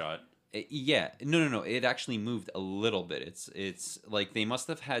 the same shot. Yeah, no. It actually moved a little bit. It's like they must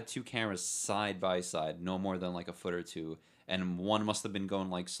have had two cameras side by side, no more than like a foot or two, and one must have been going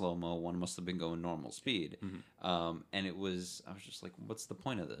like slow mo, one must have been going normal speed. And I was just like, what's the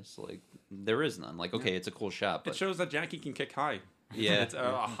point of this? Like, there is none. Like, okay, it's a cool shot, It but shows that Jackie can kick high. Yeah. It's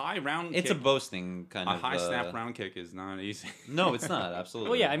a high round it's kick. a boasting kind A of high snap round kick is not easy. No, it's not. Absolutely.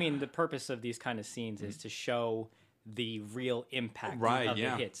 Well, yeah, I mean, the purpose of these kind of scenes is to show the real impact Right, of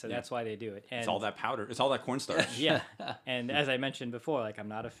yeah, the hit. So yeah. that's why they do it. And It's all that powder. It's all that cornstarch. yeah. And as I mentioned before, like I'm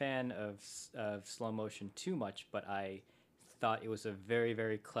not a fan of slow motion too much, but I thought it was a very,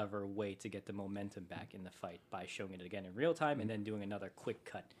 very clever way to get the momentum back in the fight by showing it again in real time and then doing another quick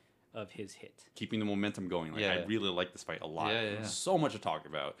cut of his hit. Keeping the momentum going. Like, Yeah. I really like this fight a lot. Yeah. So much to talk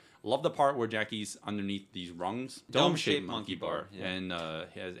about. Love the part where Jackie's underneath these rungs. Dome-shaped monkey monkey bar, yeah. And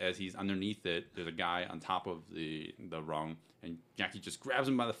as he's underneath it, there's a guy on top of the rung. And Jackie just grabs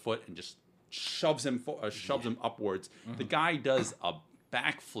him by the foot and just shoves him upwards. The guy does a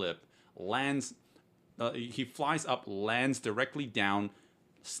backflip, lands. He flies up, lands directly down,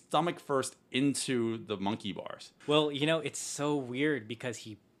 stomach first into the monkey bars. Well, it's so weird because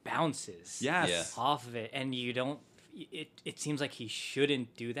he bounces Yes. Yeah. off of it, and you don't. It seems like he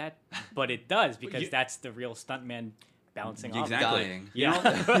shouldn't do that, but it does because that's the real stuntman bouncing off. Exactly. Dying. You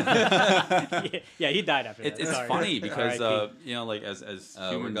know, Yeah, he died after that. it's Sorry. funny because R.I.P. like as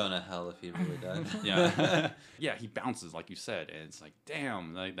we're human going to hell if he really died. yeah yeah, he bounces like you said, and it's like,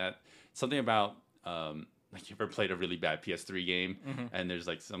 damn, like that. Something about like, you ever played a really bad PS3 game and there's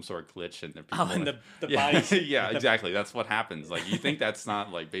like some sort of glitch and and the yeah, body, yeah, exactly, that's what happens. Like, you think that's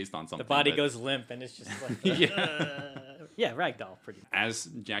not like based on something, the body but goes limp, and it's just like yeah, ragdoll, pretty. as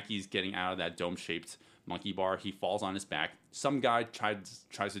Jackie's getting out of that dome-shaped monkey bar, he falls on his back. Some guy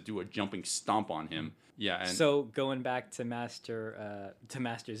tries to do a jumping stomp on him. Yeah, and So going back to Master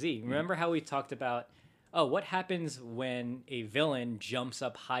Z, remember how we talked about what happens when a villain jumps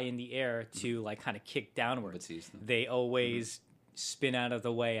up high in the air to like kind of kick downwards? Batista. They always spin out of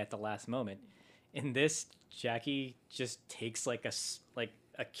the way at the last moment. In this, Jackie just takes like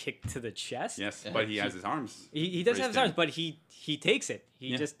a kick to the chest. yes, but he has his arms. He does have his raised in. arms, but he takes it. He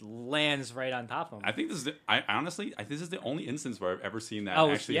Yeah. just lands right on top of him. I think this is honestly, this is the only instance where I've ever seen that.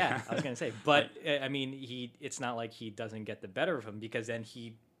 Oh, actually yeah, happen. I was gonna say, but I mean, it's not like he doesn't get the better of him because then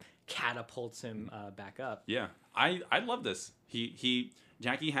he catapults him back up. Yeah, I love this.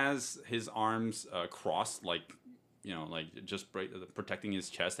 Jackie has his arms crossed, like, like just protecting his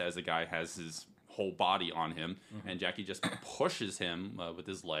chest as the guy has his whole body on him, and Jackie just pushes him with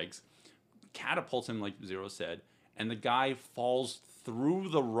his legs, catapults him like Zero said, and the guy falls through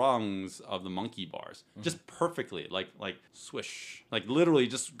the rungs of the monkey bars just perfectly, like swish, like literally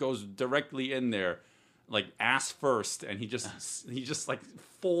just goes directly in there, like ass first, and he just like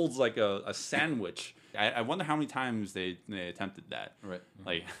folds like a sandwich. I wonder how many times they attempted that. Right.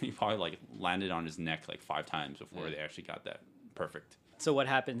 Like, he probably like landed on his neck like 5 times before they actually got that perfect. So what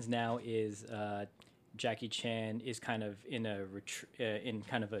happens now is Jackie Chan is kind of in a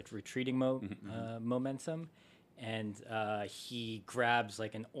retreating momentum, and he grabs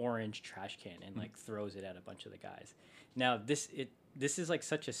like an orange trash can and like throws it at a bunch of the guys. Now this is like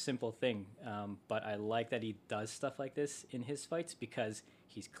such a simple thing, but I like that he does stuff like this in his fights because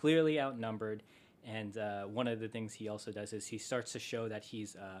he's clearly outnumbered. And one of the things he also does is he starts to show that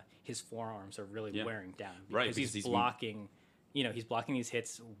his forearms are really wearing down because Right, he's because he's blocking. He's blocking these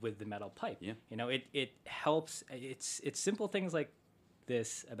hits with the metal pipe. Yeah. It helps. It's simple things like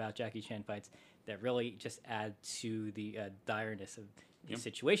this about Jackie Chan fights that really just add to the direness of the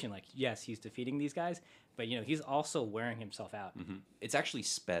situation. Like, yes, he's defeating these guys, but he's also wearing himself out. It's actually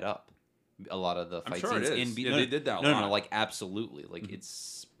sped up a lot of the I'm fight sure it scenes. is. Yeah, they did that a No, lot. like absolutely. Like it's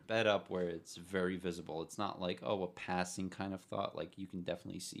sped up where it's very visible. It's not like a passing kind of thought. Like you can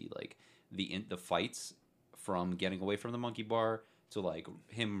definitely see like the fights from getting away from the monkey bar to like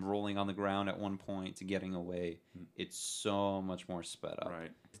him rolling on the ground at one point to getting away. It's so much more sped up.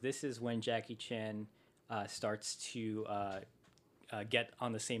 Right. This is when Jackie Chan starts to get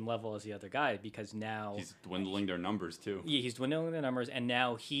on the same level as the other guy because now He's dwindling their numbers too. he's dwindling the numbers, and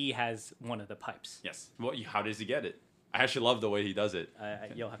now he has one of the pipes. Yes. Well, how does he get it? I actually love the way he does it.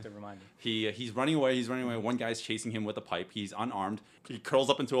 You'll have to remind me. He's running away. One guy's chasing him with a pipe. He's unarmed. He curls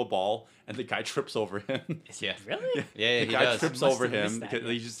up into a ball, and the guy trips over him. Yeah. Really? Yeah, The he guy does. trips Must over have him missed that,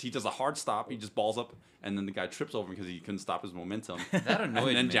 because he does a hard stop. He just balls up, and then the guy trips over him because he couldn't stop his momentum. That annoyed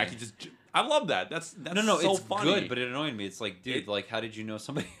And then me. Jackie just I love that. That's No, so it's funny. good, but it annoyed me. It's like, dude, like, how did you know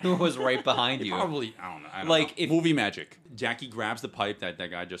somebody who was right behind you? Probably, I don't know. Like, if- movie magic. Jackie grabs the pipe that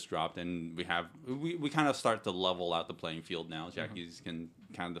guy just dropped, and we kind of start to level out the playing field now. Jackie's can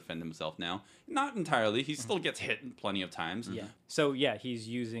kind of defend himself now. Not entirely. He still gets hit plenty of times. Yeah. So yeah, he's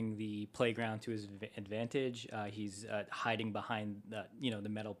using the playground to his advantage. He's hiding behind the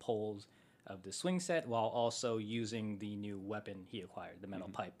metal poles of the swing set while also using the new weapon he acquired, the metal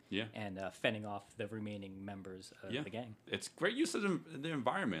pipe. Yeah. And fending off the remaining members of the gang. It's great use of the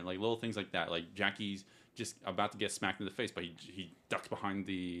environment, like little things like that. Like Jackie's just about to get smacked in the face, but he ducks behind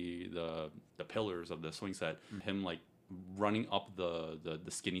the pillars of the swing set. Him like running up the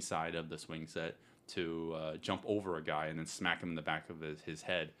skinny side of the swing set to jump over a guy and then smack him in the back of his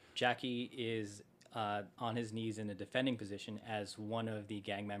head. Jackie is on his knees in a defending position as one of the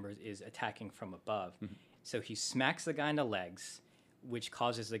gang members is attacking from above. So he smacks the guy in the legs, which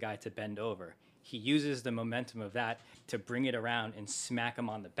causes the guy to bend over. He uses the momentum of that to bring it around and smack him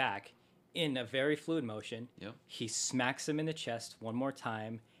on the back in a very fluid motion. Yep. He smacks him in the chest one more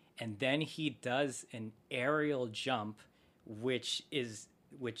time, and then he does an aerial jump, which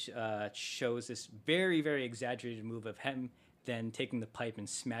shows this very, very exaggerated move of him then taking the pipe and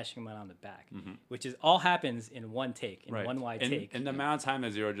smashing him on the back, which is all happens in one take, in one wide take. And the amount of time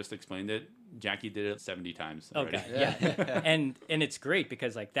as Zero just explained it, Jackie did it 70 times already. Okay, yeah. and it's great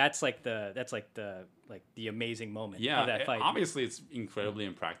because like that's like the amazing moment of that fight. Obviously it's incredibly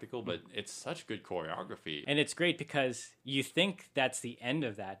impractical, but it's such good choreography. And it's great because you think that's the end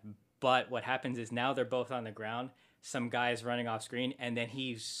of that, but what happens is now they're both on the ground. Some guy's running off screen, and then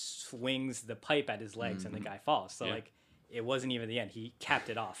he swings the pipe at his legs, and the guy falls. So like, it wasn't even the end. He capped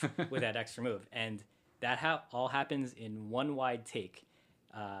it off with that extra move, and that all happens in one wide take.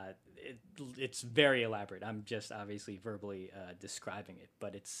 It's very elaborate. I'm just obviously verbally describing it,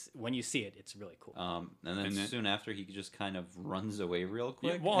 but it's when you see it, it's really cool. And then soon after, he just kind of runs away real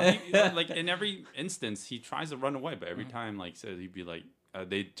quick. Yeah, well, like in every instance, he tries to run away, but every time, like, so he'd be like,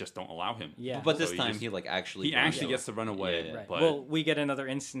 they just don't allow him. Yeah, but this time he actually gets to run away. Yeah. Right. But well, we get another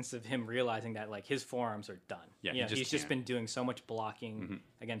instance of him realizing that like his forearms are done. Yeah, he's just been doing so much blocking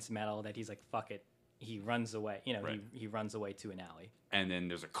against metal that he's like, fuck it. He runs away. He runs away to an alley. And then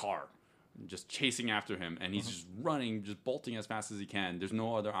there's a car just chasing after him, and he's just running, just bolting as fast as he can. There's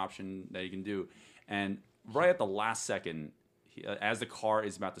no other option that he can do. And right at the last second, as the car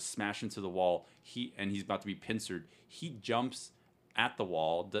is about to smash into the wall, he's about to be pincered, he jumps at the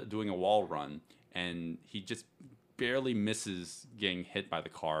wall, doing a wall run, and he just barely misses getting hit by the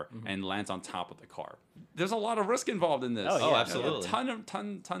car and lands on top of the car. There's a lot of risk involved in this. Oh, absolutely.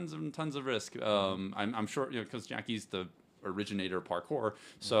 Tons of risk. I'm sure, because Jackie's the originator of parkour,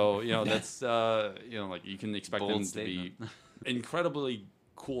 so that's like you can expect Bold them statement. to be incredibly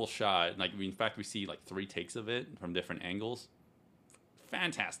cool shot. Like in fact, we see like 3 takes of it from different angles.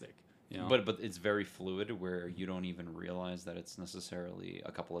 Fantastic. But it's very fluid where you don't even realize that it's necessarily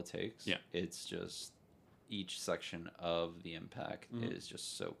a couple of takes. Yeah. It's just each section of the impact is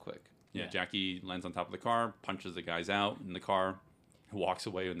just so quick. Yeah, Jackie lands on top of the car, punches the guys out in the car, walks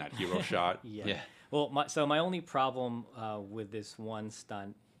away in that hero shot. Yeah. Well, my only problem with this one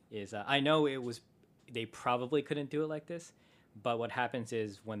stunt is I know they probably couldn't do it like this, but what happens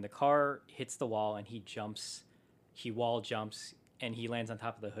is when the car hits the wall and he wall jumps and he lands on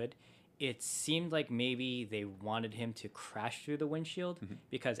top of the hood, it seemed like maybe they wanted him to crash through the windshield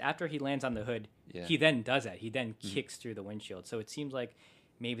because after he lands on the hood, he then does that. He then kicks through the windshield. So it seems like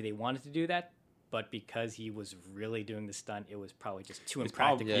maybe they wanted to do that, but because he was really doing the stunt, it was probably just too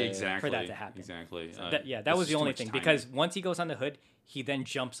impractical for that to happen. Exactly. So that was the only thing. Because once he goes on the hood, he then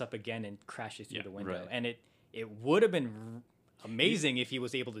jumps up again and crashes through the window. Right. And it would have been amazing if he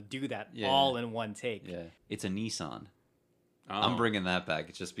was able to do that all in one take. Yeah. It's a Nissan. Oh. I'm bringing that back.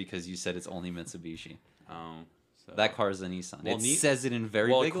 It's just because you said it's only Mitsubishi. Oh. So. That car is a Nissan. Well, it says it in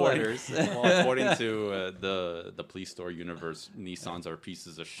very big letters. According to the Police Store universe, Nissans are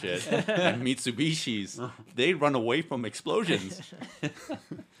pieces of shit, and Mitsubishis, they run away from explosions.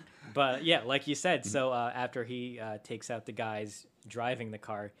 But yeah, like you said, so after he takes out the guys driving the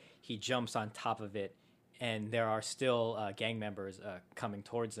car, he jumps on top of it, and there are still gang members coming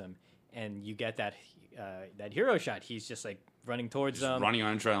towards him, and you get that hero shot. He's just like running towards them, running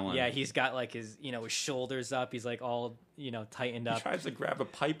on adrenaline. Yeah, he's got like his his shoulders up. He's like all tightened up. He tries to grab a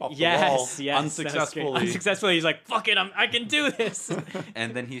pipe off the wall unsuccessfully. Unsuccessfully, he's like, "Fuck it, I can do this."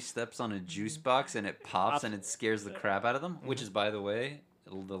 And then he steps on a juice box and it pops and it scares the crap out of them. Which is, by the way,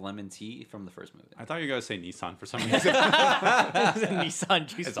 the lemon tea from the first movie. I thought you were gonna say Nissan for some reason. It's a Nissan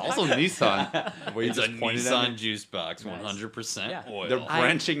juice. It's box. also Nissan. Where you It's a just pointed at Nissan me. juice box, Nice. 100% Yeah. oil. They're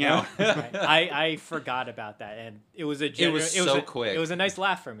branching out. Right. I forgot about that, and it was a quick. It was a nice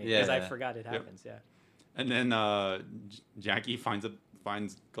laugh for me because I Yeah. forgot it happens. Yeah. And then Jackie finds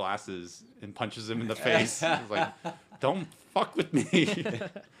glasses and punches him in the face. He's like, "Don't fuck with me."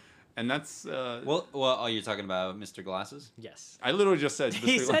 And that's Well, you're talking about Mr. Glasses? Yes. I literally just said.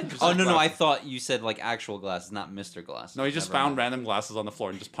 He Mr. said Mr. Oh, no, I Glasses. thought you said like actual glasses, not Mr. Glasses. No, he just Never found mind. random glasses on the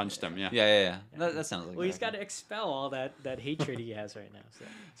floor and just punched them. Yeah. Yeah. That sounds like Well, he's got that. to expel all that hatred he has right now. So.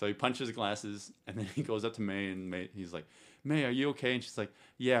 So he punches glasses, and then he goes up to May, and he's like, "May, are you okay?" And she's like,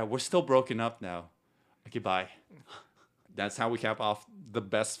 "Yeah, we're still broken up now. Okay, bye." That's how we cap off the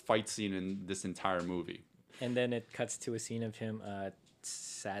best fight scene in this entire movie. And then it cuts to a scene of him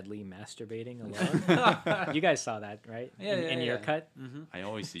sadly masturbating alone. You guys saw that, right? Yeah, in your yeah. cut? I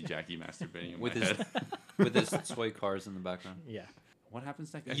always see Jackie masturbating in With my his head. with his toy cars in the background. Yeah. What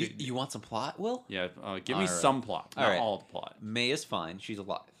happens next? You want some plot, Will? Yeah, give me All right. some plot, not All right. all the plot. May is fine. She's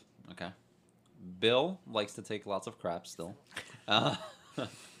alive. Okay. Bill likes to take lots of crap still.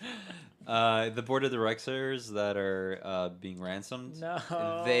 The board of directors that are being ransomed,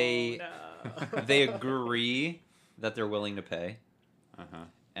 No. they no. they agree that they're willing to pay, Uh-huh.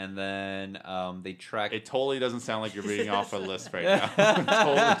 and then they track. It totally doesn't sound like you're reading off a list right now. It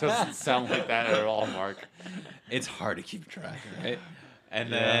totally doesn't sound like that at all, Mark. It's hard to keep track, right? And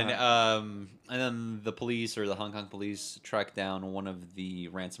Yeah. then the police or the Hong Kong police track down one of the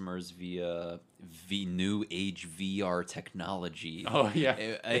ransomers via new age VR technology. Oh yeah,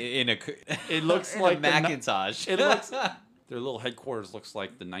 In a it looks in like a the na- Macintosh. it looks. Their little headquarters looks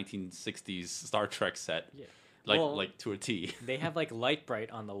like the 1960s Star Trek set, Yeah. like Well- like to a T. They have like light bright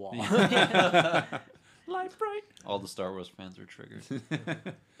on the wall. Light bright. All the Star Wars fans are triggered.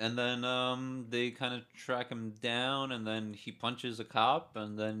 And then they kind of track him down, and then he punches a cop,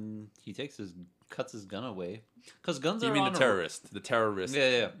 and then he cuts his gun away. Because guns You are mean on the a- terrorist? The terrorist.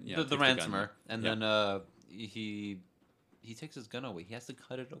 Yeah. Yeah, The takes the gun. ransomer, and Yeah. then he takes his gun away. He has to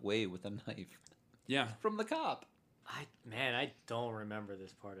cut it away with a knife Yeah, from the cop. I don't remember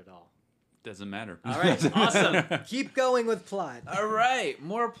this part at all. doesn't matter. All right, awesome. Keep going with plot. All right,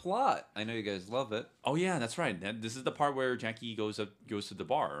 more plot. I know you guys love it. Oh yeah, that's right. This is the part where Jackie goes to the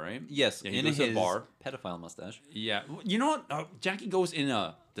bar, right? Yes, Yeah, he in goes to his the bar. pedophile mustache. Yeah, you know what? Jackie goes in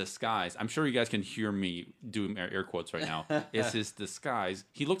a disguise. I'm sure you guys can hear me doing air quotes right now. It's his disguise.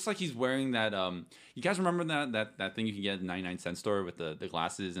 He looks like he's wearing that. You guys remember that thing you can get at the 99-cent store with the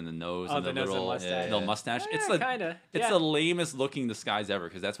glasses and the nose Oh, and the nose and little mustache. little mustache. Oh, It's yeah, the kinda. It's Yeah. the lamest looking disguise ever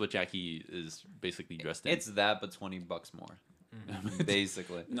because that's what Jackie is basically dressed in. It's that, but $20 more,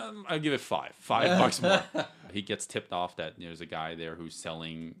 basically. No, I'll give it $5 more. He gets tipped off that there's a guy there who's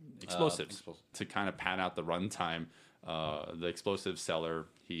selling explosives explosives. to kind of pad out the runtime. The explosive seller,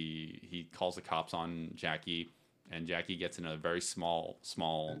 he calls the cops on Jackie, and Jackie gets in a very small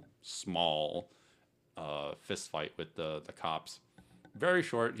fist fight with the cops. Very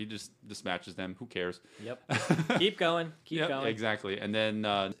short. He just dispatches them. Who cares? Yep. Keep going. Keep Yep, going. exactly. And then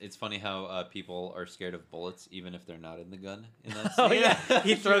It's funny how people are scared of bullets even if they're not in the gun. In that Oh scene. yeah,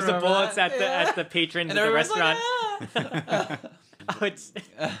 he throws the remember bullets that? at the patrons And at the everyone's like, restaurant.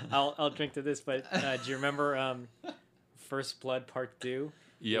 "Ah!" Oh, I'll drink to this, but do you remember First Blood Part 2?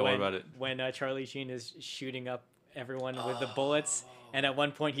 Yeah, what about it? When Charlie Sheen is shooting up everyone with the bullets, and at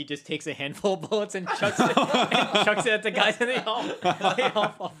one point he just takes a handful of bullets and chucks it at the guys, and they all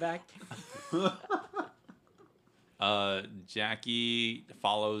fall back. Jackie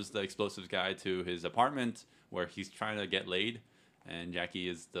follows the explosives guy to his apartment where he's trying to get laid, and Jackie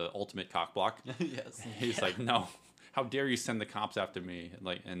is the ultimate cockblock. Yes. He's like, "No, how dare you send the cops after me?"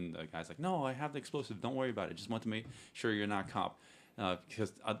 And the guy's like, "No, I have the explosive. Don't worry about it. Just want to make sure you're not a cop,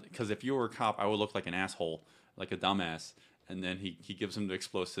 because if you were a cop, I would look like an asshole, like a dumbass." And then he gives him the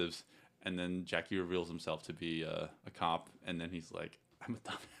explosives, and then Jackie reveals himself to be a cop, and then he's like, "I'm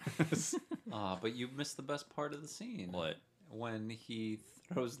a dumbass." But you missed the best part of the scene. What? When he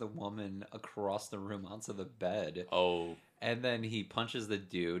throws the woman across the room onto the bed. Oh. And then he punches the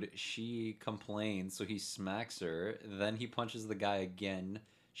dude. She complains, so he smacks her. Then he punches the guy again.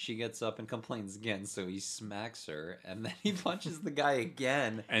 She gets up and complains again, so he smacks her. And then he punches the guy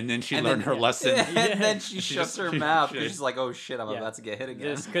again. And then she And learned then- her lesson. And then she shuts her mouth because she- she's like, oh shit, I'm Yeah. about to get hit again.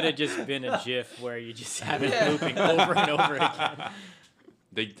 This could have just been a GIF where you just have it Yeah. looping over and over again.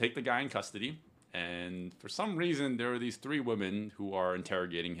 They take the guy in custody, and for some reason, there are these three women who are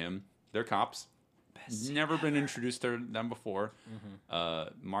interrogating him. They're cops. Never been introduced to them before.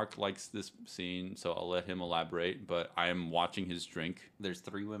 Mark likes this scene, so I'll let him elaborate. But I am watching his drink. There's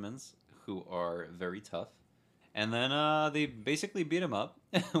 3 women's who are very tough. And then they basically beat him up,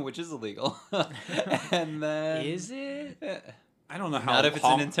 which is illegal. And then... Is it? I don't know how. Not if it's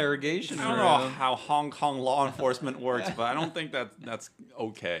an interrogation I don't know how Hong Kong law enforcement works, but I don't think that's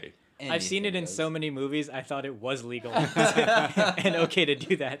okay. I've seen it in so many movies. I thought it was legal and okay to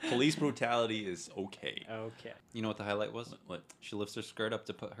do that. Police brutality is okay. Okay. You know what the highlight was? What? She lifts her skirt up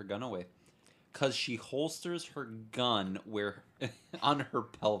to put her gun away. Because she holsters her gun on her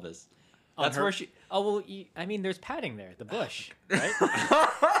pelvis. That's where she... Oh, well, I mean, there's padding there. The bush, right?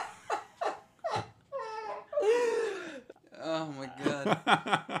 Oh my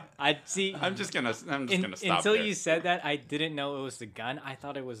god. I see. I'm just gonna stop until there. you said that. I didn't know it was the gun. I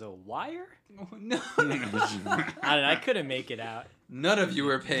thought it was a wire. No. I don't know. I couldn't make it out. None of you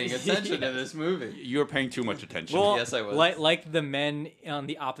were paying attention to this movie. You're paying too much attention. Well, Yes, I was. Like the men on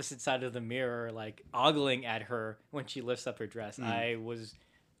the opposite side of the mirror, like ogling at her when she lifts up her dress. I was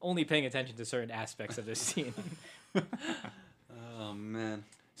only paying attention to certain aspects of this scene. Oh man.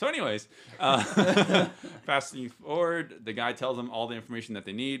 So, anyways, fasting forward, the guy tells them all the information that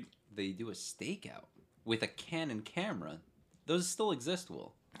they need. They do a stakeout with a Canon camera. Those still exist,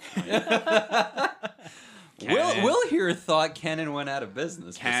 Will. Will here thought Canon went out of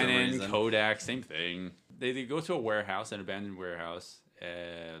business for some Canon, reason. Kodak, same thing. They go to a warehouse, an abandoned warehouse.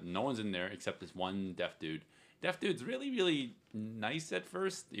 No one's in there except this one deaf dude. Deaf dude's really, really nice at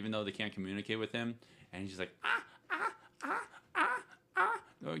first, even though they can't communicate with him. And he's just like,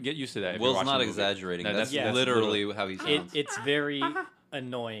 get used to that. if you're Will's watching not the movie. exaggerating. No, that's that's literally how he sounds. It's very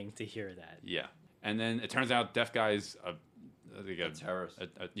annoying to hear that. Yeah. And then it turns out deaf guy's a terrorist.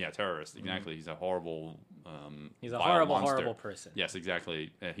 Terrorist. Exactly. He's a horrible. He's a vile horrible, monster. horrible person. Yes,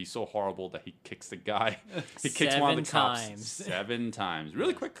 exactly. He's so horrible that he kicks the guy. He kicks 7 one of the cops times. 7 times.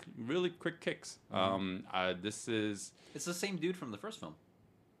 Really quick kicks. This is. It's the same dude from the first film.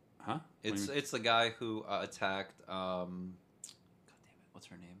 Huh? It's the guy who attacked. God damn it! What's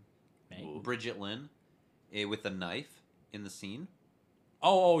her name? Meg? Bridget Lynn, with a knife in the scene.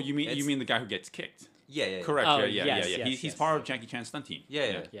 Oh, you mean the guy who gets kicked? Yeah. Correct. Oh, yeah. yes, He's yes. part of Jackie Chan's stunt team.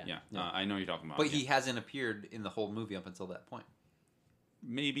 Yeah. I know what you're talking about. But yeah. he hasn't appeared in the whole movie up until that point.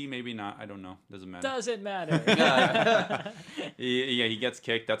 maybe not. I don't know. Doesn't matter. Doesn't matter. He gets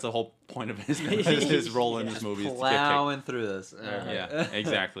kicked. That's the whole point of his role in this movie. Is to get kicked. Plowing through this. Yeah,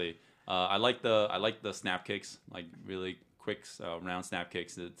 exactly. I like the snap kicks, like really quick round snap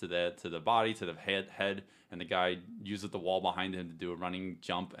kicks to the body, to the head, and the guy uses the wall behind him to do a running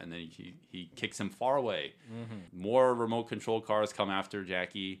jump, and then he kicks him far away. More remote control cars come after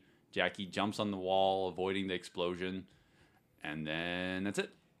Jackie. Jackie jumps on the wall, avoiding the explosion, and then that's it.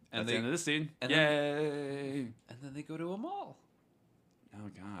 That's the end of this scene. Yay! And then they go to a mall. Oh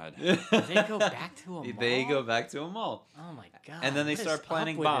God. They go back to a mall? They go back to a mall. Oh my god. And then they What is start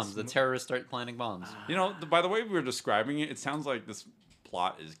planning up with bombs. this The terrorists start planning bombs. You know, by the way we were describing it, it sounds like this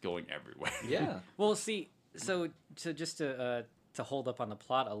plot is going everywhere. Yeah. Well, see, so just to hold up on the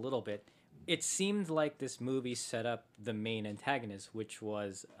plot a little bit, it seemed like this movie set up the main antagonist, which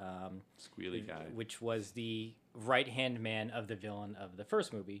was Squealy guy. which was the right-hand man of the villain of the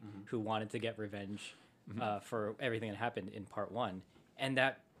first movie, who wanted to get revenge for everything that happened in part 1. And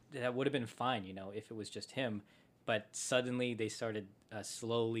that would have been fine, you know, if it was just him. But suddenly they started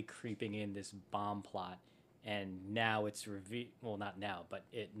slowly creeping in this bomb plot. And now it's well, not now, but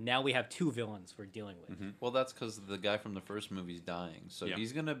now we have 2 villains we're dealing with. Well, that's because the guy from the first movie's dying, so Yeah.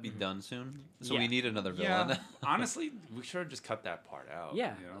 he's gonna be done soon. So Yeah. we need another villain. Yeah, honestly, we should have just cut that part out.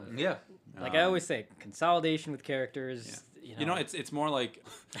 Yeah. you know? Yeah. Like I always say, consolidation with characters. You know, it's more like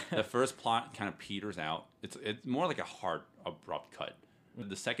the first plot kind of peters out. It's more like a hard, abrupt cut.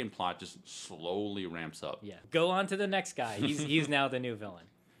 The second plot just slowly ramps up. Yeah. Go on to the next guy. He's now the new villain.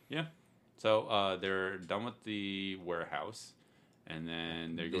 Yeah. So they're done with the warehouse, and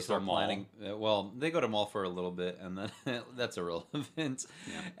then they go to a start mall. planning. Well, they go to mall for a little bit, and then that's irrelevant.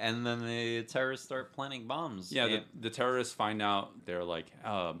 Yeah. And then the terrorists start planning bombs. Yeah, the terrorists find out. They're like,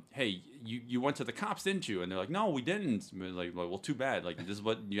 "Hey, you went to the cops, didn't you?" And they're like, "No, we didn't." We're like, well, too bad. Like, this is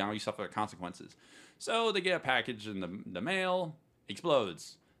what now you suffer the consequences. So they get a package in the mail.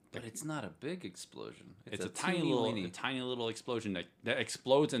 Explodes. But it's not a big explosion. It's a tiny little explosion that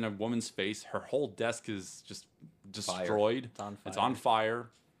explodes in a woman's face. Her whole desk is just destroyed. It's on fire. It's on fire.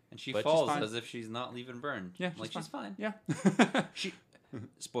 And she But she's falls fine. as if she's not even burned. Yeah, like she's fine. Yeah. She.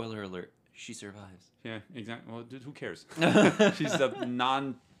 Spoiler alert. She survives. Yeah, exactly. Well, dude, who cares? She's a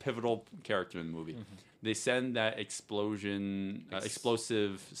non-pivotal character in the movie. They send that explosive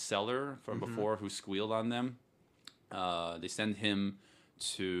seller from before who squealed on them. They send him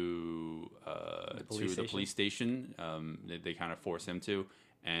to the police station. They kind of force him to,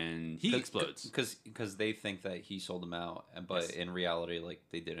 and he explodes because they think that he sold them out, but Yes. in reality, like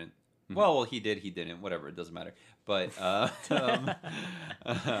they didn't. Well, he did. He didn't. Whatever. It doesn't matter. But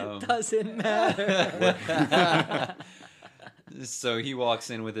Doesn't matter. so he walks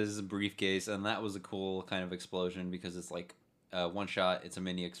in with his briefcase, and that was a cool kind of explosion because it's like one shot. It's a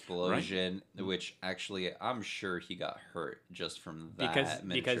mini explosion, which actually I'm sure he got hurt just from that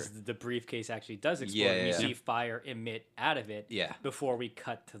because the briefcase actually does explode. Yeah, and you yeah. see fire emit out of it. Yeah. Before we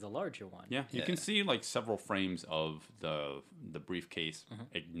cut to the larger one. Yeah, you can see like several frames of the briefcase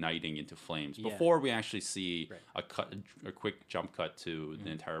igniting into flames Yeah. before we actually see Right. a quick jump cut to the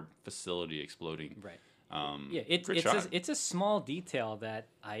entire facility exploding. Right. Um, Yeah, it's great shot. it's a small detail that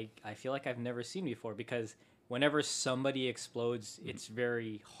I feel like I've never seen before because whenever somebody explodes, it's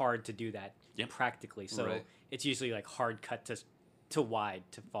very hard to do that Yep. practically. So Right. it's usually like hard cut to wide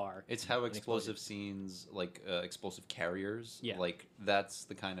to far. It's how an explosive scenes, like explosive carriers, Yeah. like that's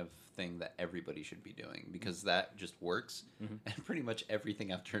the kind of thing that everybody should be doing because that just works. And pretty much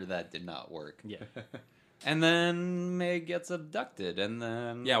everything after that did not work. Yeah. And then Meg gets abducted, and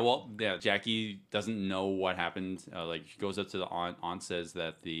then Jackie doesn't know what happened. Like she goes up to the aunt. Aunt says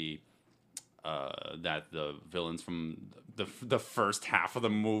that the villains from the first half of the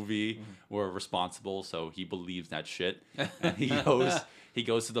movie were responsible. So he believes that shit. And he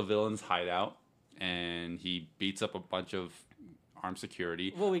goes to the villains' hideout and he beats up a bunch of armed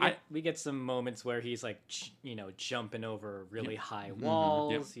security. Well, we get some moments where he's like, jumping over really high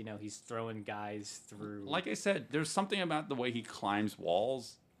walls. You know, he's throwing guys through. Like I said, there's something about the way he climbs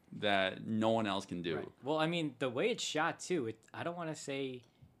walls that no one else can do. Right. Well, I mean, the way it's shot too. I don't want to say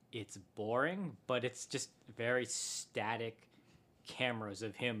it's boring, but it's just very static cameras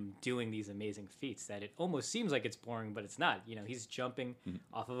of him doing these amazing feats that it almost seems like it's boring, but it's not. You know, he's jumping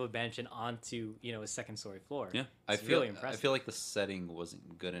off of a bench and onto, a second story floor. Yeah. It's really impressive. I feel like the setting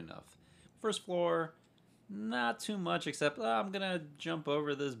wasn't good enough. First floor, not too much, except I'm gonna jump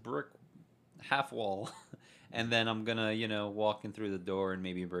over this brick half wall, and then I'm gonna walk in through the door and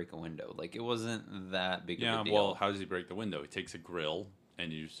maybe break a window. Like it wasn't that big of a deal. Well, how does he break the window? He takes a grill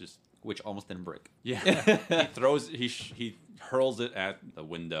and you just which almost didn't break. Yeah, he hurls it at the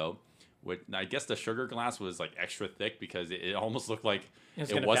window. Which I guess the sugar glass was like extra thick because it almost looked like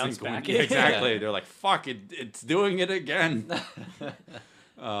it wasn't going back. Yeah, exactly. They're like, "Fuck it, it's doing it again."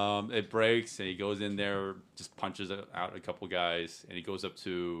 It breaks and he goes in there, just punches out a couple guys, and he goes up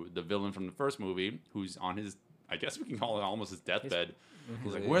to the villain from the first movie, who's on his, I guess we can call it almost his deathbed.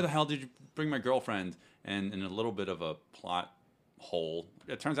 He's like, "Where the hell did you bring my girlfriend?" And in a little bit of a plot hole,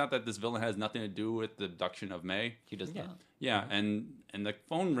 it turns out that this villain has nothing to do with the abduction of May. He does not. Yeah, and the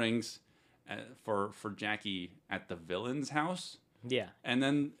phone rings for Jackie at the villain's house. Yeah. And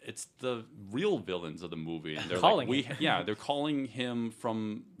then it's the real villains of the movie, and they're Calling like, him. they're calling him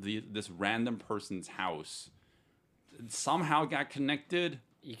from this random person's house. It somehow got connected.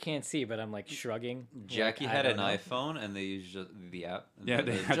 You can't see, but I'm like shrugging. Jackie Like, I had don't an know. iPhone, and they used the app. Yeah,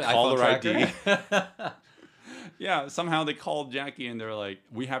 they had iPhone caller ID. tracker. Yeah, somehow they called Jackie and they're like,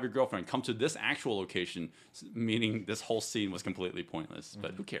 "We have your girlfriend. Come to this actual location," meaning this whole scene was completely pointless.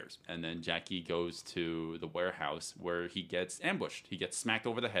 But who cares? And then Jackie goes to the warehouse where he gets ambushed. He gets smacked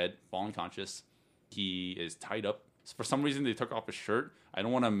over the head, fall unconscious. He is tied up. For some reason, they took off his shirt. I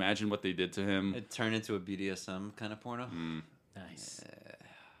don't want to imagine what they did to him. It turned into a BDSM kind of porno. Nice.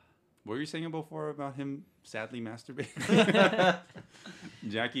 What were you saying before about him sadly masturbating?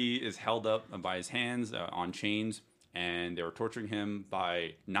 Jackie is held up by his hands on chains, and they were torturing him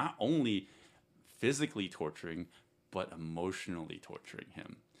by not only physically torturing, but emotionally torturing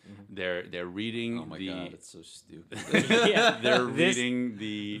him. They're reading Oh my god, it's so stupid. Yeah. they're reading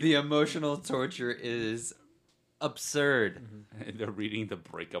The emotional torture is absurd. they're reading the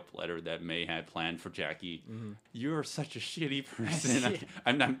breakup letter that May had planned for Jackie. You're such a shitty person.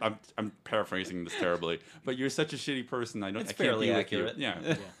 I'm paraphrasing this terribly, but you're such a shitty person. I It's can't fairly be accurate. with you.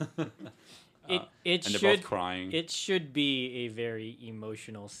 Yeah. It And they're should both crying. It should be a very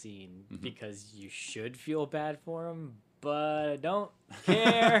emotional scene because you should feel bad for him, but I don't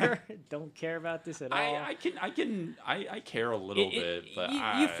care. Don't care about this at all. I care a little bit, but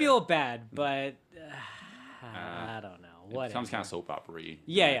you feel bad, but I don't know. it Whatever. becomes kind of soap opera-y.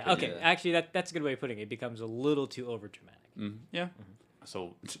 Yeah. Okay. Yeah. Actually, that's a good way of putting it. It becomes a little too overdramatic. Yeah.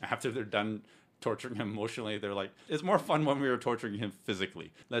 So after they're done torturing him emotionally. They're like, it's more fun when we were torturing him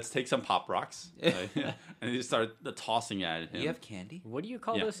physically. Let's take some pop rocks. And they start tossing at him. You have candy? What do you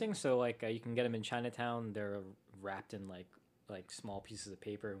call Yeah. those things? So like you can get them in Chinatown. They're wrapped in like small pieces of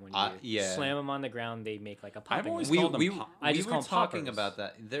paper. When you Yeah. slam them on the ground, they make like a popping. always noise. called them we, pop- I we just were call them talking poppers. about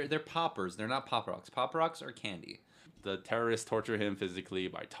that. They're poppers. They're not pop rocks. Pop rocks are candy. The terrorists torture him physically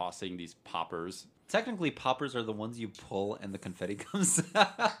by tossing these poppers. Technically, poppers are the ones you pull and the confetti comes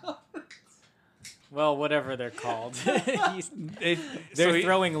out. Well, whatever they're called. They, They're so he-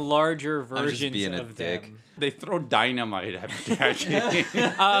 throwing larger just versions being a of dick. them. They throw dynamite at Jackie.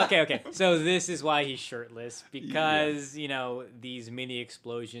 Oh, okay. So this is why he's shirtless, because you know these mini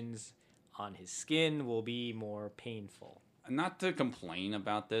explosions on his skin will be more painful. Not to complain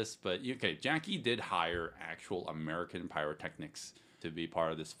about this, but okay, Jackie did hire actual American pyrotechnics to be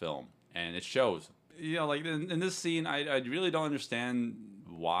part of this film, and it shows. You know, like in this scene, I really don't understand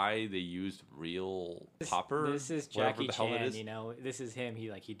why they used real popper. This is whatever Jackie the hell it Chan, is. you know. This is him. He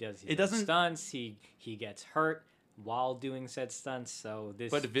does his It doesn't- stunts. He gets hurt while doing said stunts. So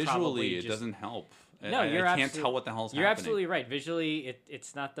this, But visually, probably it just- doesn't help. No, I you're can't absolute- tell what the hell's You're happening. absolutely right. Visually,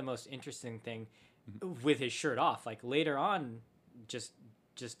 it's not the most interesting thing with his shirt off. Like later on, just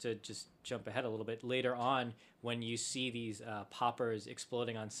to jump ahead a little bit. Later on, when you see these poppers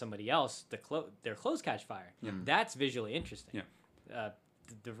exploding on somebody else, their clothes catch fire. That's visually interesting. Yeah.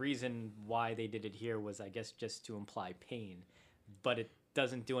 The reason why they did it here was, I guess, just to imply pain, but it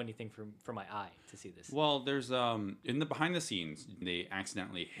doesn't do anything for my eye to see this. Well, there's in the behind the scenes, they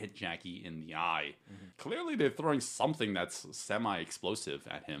accidentally hit Jackie in the eye. Clearly, they're throwing something that's semi-explosive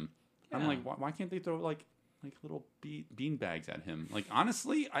at him. I'm like, why can't they throw like little bean bags at him? Like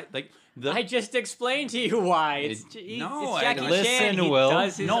honestly, I just explained to you why. It's No, Jackie listen, Chan. He Will.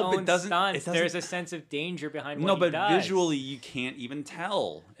 does his No, but own doesn't- it stunts. doesn't- There's a sense of danger behind what no, he but does. visually you can't even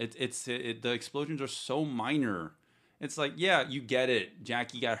tell. The explosions are so minor. It's like, yeah, you get it.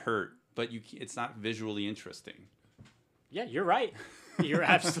 Jackie got hurt, but it's not visually interesting. Yeah, you're right. You're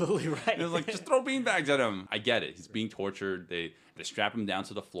absolutely right. It's like, just throw beanbags at him. I get it. He's being tortured. They strap him down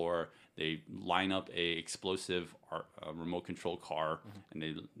to the floor. They line up a explosive remote control car, and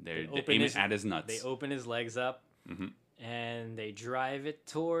they aim it at his nuts. They open his legs up, and they drive it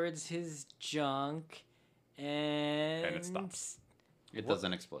towards his junk, and it stops. It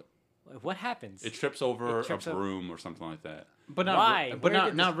doesn't explode. What happens? It trips over It trips a over- broom or something like that. But not Why? But Where not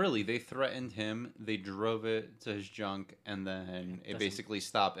did not really. They threatened him. They drove it to his junk, and then it doesn't- basically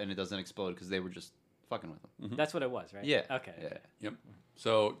stopped, and it doesn't explode because they were just fucking with him. That's what it was, right? Yeah. Okay. Yeah. Yep.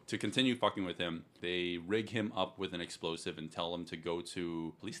 So to continue fucking with him, they rig him up with an explosive and tell him to go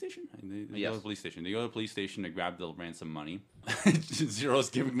to police station. And they go to Yes. the police station. They go to the police station to grab the ransom money. Zero's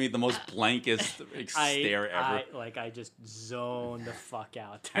giving me the most blankest stare ever. I just zoned the fuck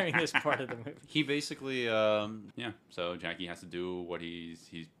out during this part of the movie. He basically Yeah. So Jackie has to do what he's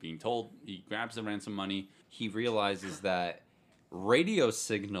being told. He grabs the ransom money. he realizes that radio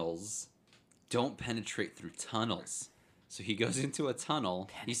signals don't penetrate through tunnels. So he goes into a tunnel.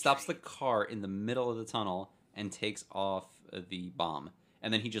 He stops the car in the middle of the tunnel and takes off the bomb.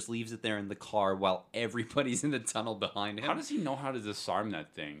 And then he just leaves it there in the car while everybody's in the tunnel behind him. How does he know how to disarm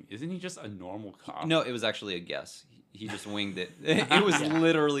that thing? Isn't he just a normal cop? No, it was actually a guess. He just winged it. It was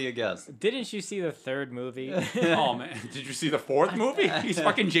literally a guess. Didn't you see the third movie? Oh man, did you see the fourth movie? He's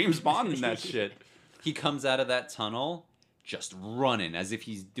fucking James Bond in that shit. He comes out of that tunnel just running as if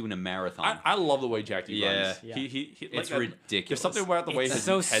he's doing a marathon. I love the way Jackie Yeah. runs. Yeah. He It's like, ridiculous. There's something about the way It's his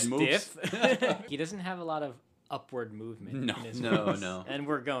so head moves. stiff. He doesn't have a lot of upward movement. No. in his No, moves. no. And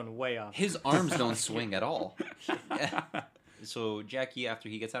we're going way off. His arms don't swing at all. So Jackie, after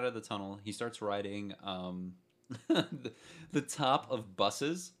he gets out of the tunnel, he starts riding the top of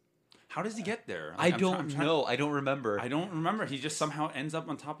buses. How does he get there? I don't know. I don't remember. I don't remember. He just somehow ends up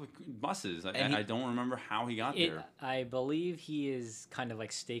on top of buses. I don't remember how he got there. I believe he is kind of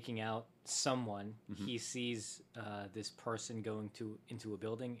like staking out someone. He sees this person going into a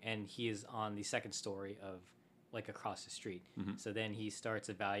building, and he is on the second story of like across the street. So then he starts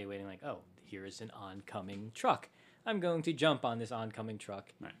evaluating like, oh, here is an oncoming truck. I'm going to jump on this oncoming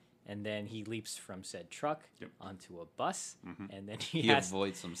truck. Right. And then he leaps from said truck onto a bus, and then he has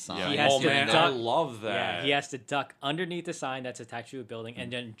avoids some sign. Yeah. he has Oh to man, I duck- love that. Yeah, he has to duck underneath the sign that's attached to a building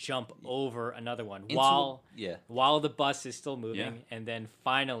and then jump over another one Into- while the bus is still moving, Yeah. and then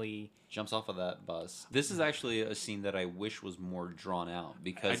finally jumps off of that bus. This is actually a scene that I wish was more drawn out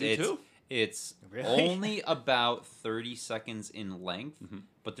because I do too. it's Really? only about 30 seconds in length,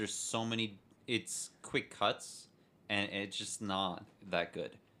 but there's so many. It's quick cuts, and it's just not that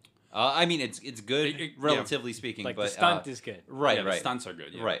good. I mean, it's good, yeah. relatively speaking, Like but the stunt is good. right, Yeah, right. the stunts are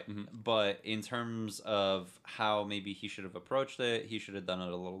good. Yeah. Right. Mhm. But in terms of how maybe he should have approached it, he should have done it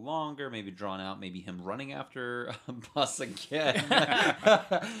a little longer, maybe drawn out, maybe him running after a bus again.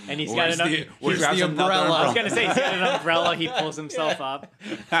 And he's Where's got the- an where's here's the another umbrella. I was gonna say he's got an umbrella. He pulls himself up.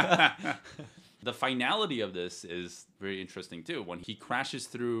 The finality of this is very interesting too. When he crashes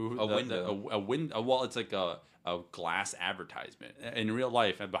through A window. a window. Well, it's like a glass advertisement. In real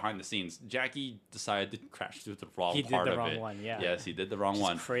life and behind the snes, Jackie decided to crash through the wrong He did part the of wrong it. one, yeah. Yes, he did the wrong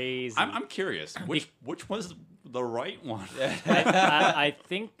one. Crazy. I'm curious. Which was the right one? I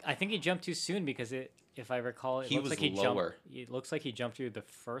think he jumped too soon because if I recall, it He looks was like he lower. jumped. It looks like he jumped through the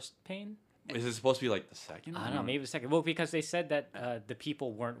first pane. Is it supposed to be like the second? I don't know, maybe the second. Well, because they said that the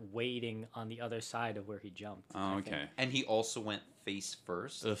people weren't waiting on the other side of where he jumped. Oh, I think. okay. And he also went face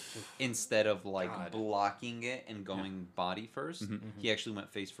first Ugh. instead of like God. blocking it and going body 1st. He actually went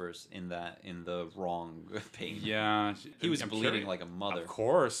face first in the wrong pane. Yeah, He was I'm bleeding curious. like a mother. Of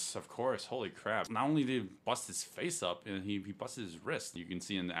course. Holy crap! Not only did he bust his face up, and he busted his wrist. You can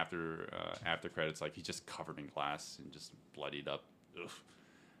see in the after credits, like he's just covered in glass and just bloodied up. Ugh.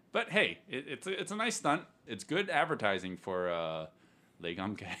 But hey, it's a nice stunt. It's good advertising for Le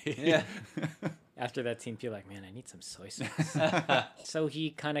Gumke. Yeah. After that scene, people are like, man, I need some soy sauce. So he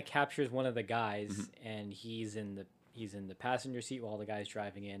kind of captures one of the guys, and he's in the passenger seat while the guy's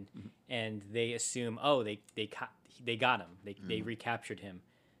driving in, and they assume, oh, they got him. They recaptured him.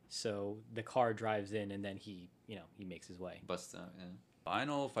 So the car drives in, and then he makes his way. Busts out, yeah.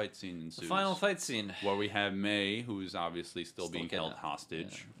 Final fight scene ensues. The final fight scene. Where we have May, who's obviously still being held kidnapped,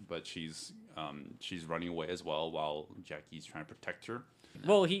 hostage, but she's running away as well while Jackie's trying to protect her.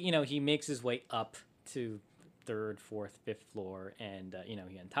 Well, he makes his way up to third, fourth, fifth floor, and he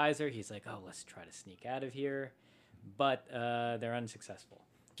unties her. He's like, oh, let's try to sneak out of here, but they're unsuccessful.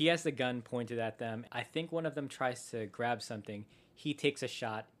 He has the gun pointed at them. I think one of them tries to grab something. He takes a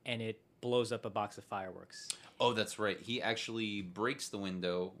shot, and it blows up a box of fireworks. Oh, that's right. He actually breaks the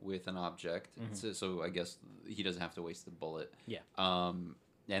window with an object, so I guess he doesn't have to waste the bullet. Yeah.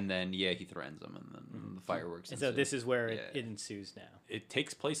 And then he threatens him, and then the fireworks. And so ensue. this is where it ensues now. It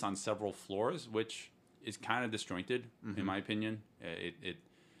takes place on several floors, which is kind of disjointed, in my opinion.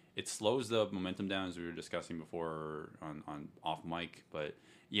 It slows the momentum down, as we were discussing before on off mic. But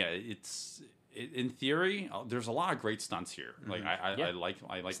yeah, in theory, there's a lot of great stunts here. Like I like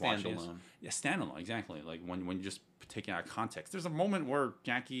watching this. Standalone. Yeah, standalone, exactly. Like when you just take it out of context. There's a moment where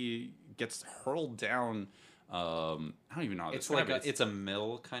Jackie gets hurled down. I don't even know how to It's describe like it. it's a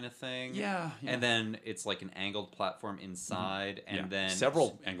mill kind of thing. Yeah. And then it's like an angled platform inside, and then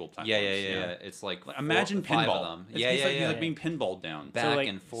several angled platforms. Yeah. It's like Imagine five pinball. of them. He's like being pinballed down. Back so,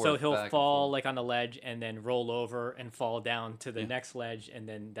 and forth. So he'll back and fall forth. like on a ledge and then roll over and fall down to the next ledge, and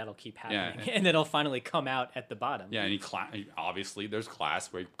then that'll keep happening. Yeah. And then he'll finally come out at the bottom. Yeah, and obviously there's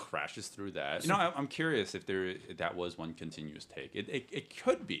glass where he crashes through that. I'm curious if that was one continuous take. It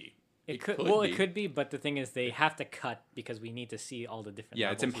could be. It could be, but the thing is, they have to cut because we need to see all the different.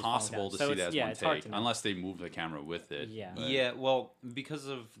 Yeah, it's levels he's falling impossible down. to So see it's- that as yeah, one it's hard take to know. unless they move the camera with it. Yeah. But- Yeah, well, because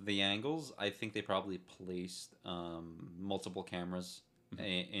of the angles, I think they probably placed multiple cameras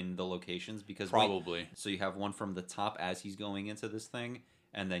in the locations because Probably. so you have one from the top as he's going into this thing,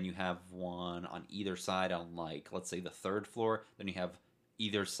 and then you have one on either side on, like, let's say the third floor. Then you have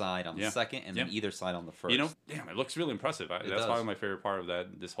either side on the second, and then either side on the first. Damn, it looks really impressive. That's does. probably my favorite part of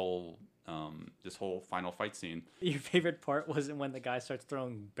this whole final fight scene. Your favorite part wasn't when the guy starts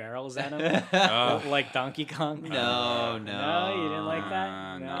throwing barrels at him, like Donkey Kong. No, No, you didn't like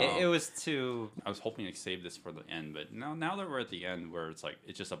that. No. It was too. I was hoping to save this for the end, but now that we're at the end, where it's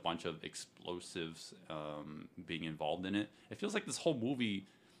just a bunch of explosives being involved in it, it feels like this whole movie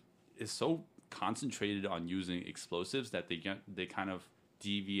is so concentrated on using explosives that they kind of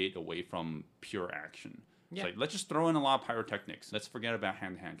deviate away from pure action. It's Yeah. like, let's just throw in a lot of pyrotechnics. Let's forget about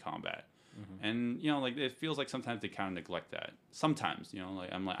hand-to-hand combat. And it feels like sometimes they kind of neglect that. Sometimes,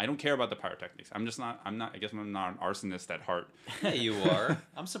 I'm like, I don't care about the pyrotechnics. I guess I'm not an arsonist at heart. Yeah, you are.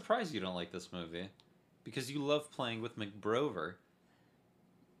 I'm surprised you don't like this movie because you love playing with McBrover.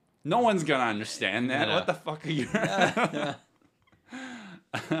 No one's gonna understand that. No. What the fuck are you?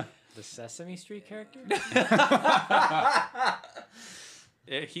 The Sesame Street character.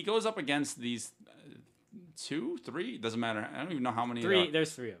 He goes up against these 2, 3, doesn't matter. I don't even know how many.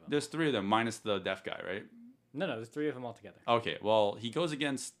 There's three of them. There's 3 of them minus the deaf guy, right? No, there's 3 of them altogether. Okay, well, he goes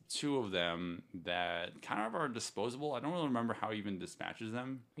against 2 of them that kind of are disposable. I don't really remember how he even dispatches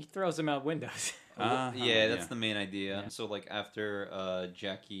them. He throws them out windows. Yeah, that's the main idea. Yeah. So like after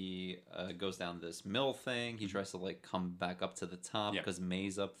Jackie goes down this mill thing, he tries to like come back up to the top Yeah. because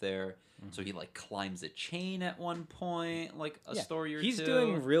May's up there. So he like climbs a chain at one point, like a story or He's two.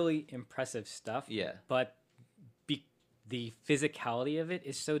 doing really impressive stuff. Yeah. But the physicality of it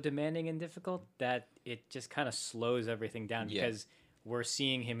is so demanding and difficult that it just kind of slows everything down Yeah. because we're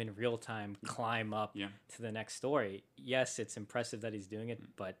seeing him in real time climb up Yeah. to the next story. Yes, it's impressive that he's doing it,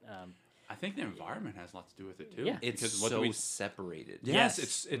 but I think the environment has a lot to do with it too. Yeah. It's Because what so do we? separated. Yes,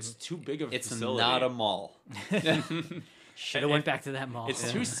 Yes. it's too big of a It's facility. not a mall. should have went back to that mall.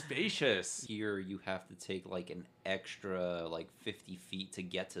 It's too spacious. Here you have to take like an extra like 50 feet to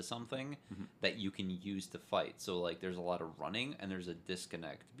get to something that you can use to fight. So like there's a lot of running and there's a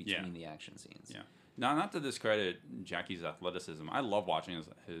disconnect between the action scenes. Yeah. Now, not to discredit Jackie's athleticism, I love watching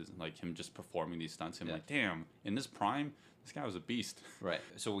his like him just performing these stunts. I'm Yeah. like, damn, in this prime, this guy was a beast. Right.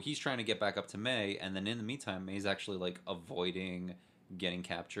 So he's trying to get back up to May, and then in the meantime, May's actually like avoiding getting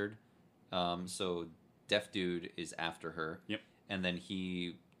captured. So Deaf Dude is after her. Yep. And then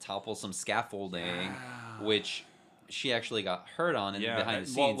he topples some scaffolding, which she actually got hurt on in behind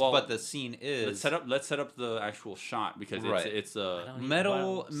the well- scenes. well, but the scene is Let's set up the actual shot because Right. it's I a don't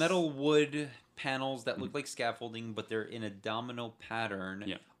metal even- metal wood panels that look like scaffolding, but they're in a domino pattern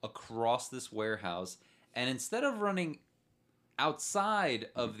Yeah. across this warehouse. And instead of running outside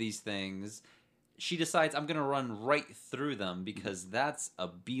of these things, she decides I'm gonna run right through them because that's a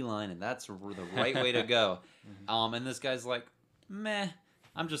beeline and that's the right way to go. And this guy's like, meh,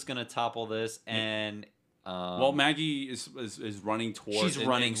 I'm just gonna topple this and. well, Maggie is running towards. she's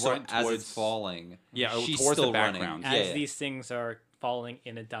running so right as towards, it's falling. Yeah, she's towards the still running. background. as Yeah. these things are falling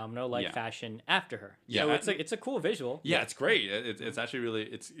in a domino-like Yeah. fashion after her. Yeah. So it's a cool visual. Yeah, it's great. It's actually really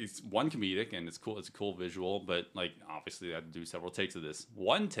it's one comedic and it's cool. It's a cool visual, but like obviously they had to do several takes of this.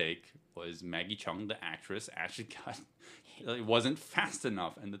 One take was Maggie Chung, the actress, actually it wasn't fast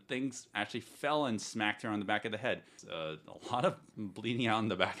enough, and the things actually fell and smacked her on the back of the head. A lot of bleeding out in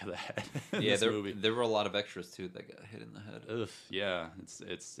the back of the head. In Yeah, this movie. there were a lot of extras too that got hit in the head. Ugh, yeah,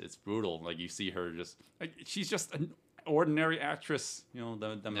 it's brutal. Like you see her just like she's just an ordinary actress. You know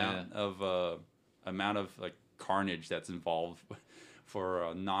the amount of like carnage that's involved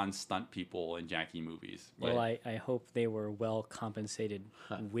for non-stunt people in Jackie movies. Well, I hope they were well compensated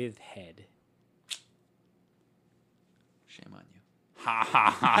with head. Shame on you. Ha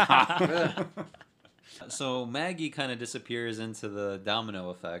ha ha ha. So Maggie kind of disappears into the domino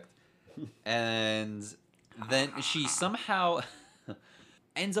effect, and then she somehow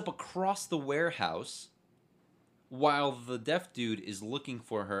ends up across the warehouse while the deaf dude is looking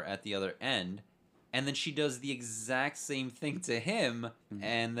for her at the other end. And then she does the exact same thing to him,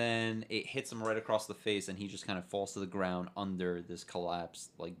 and then it hits him right across the face, and he just kind of falls to the ground under this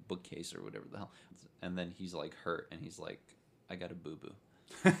collapsed like bookcase or whatever the hell. And then he's like hurt, and he's like, "I got a boo boo."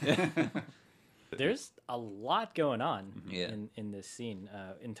 There's a lot going on Yeah. in this scene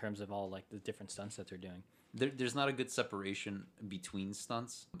in terms of all like the different stunts that they're doing. There's not a good separation between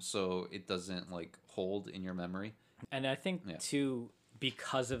stunts, so it doesn't like hold in your memory. And I think Yeah. too,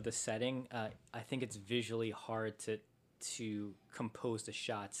 because of the setting, I think it's visually hard to compose the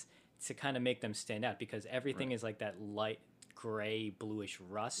shots to kind of make them stand out because everything is like that light gray bluish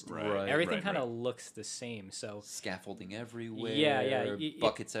rust. Right, Everything right, kind of right. looks the same. So Scaffolding everywhere. Yeah.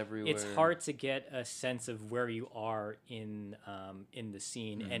 Buckets everywhere. it's hard to get a sense of where you are in the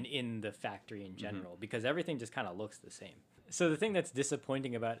scene and in the factory in general because everything just kind of looks the same. So the thing that's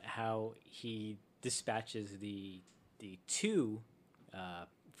disappointing about how he dispatches the two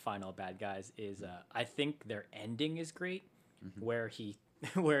final bad guys is I think their ending is great, where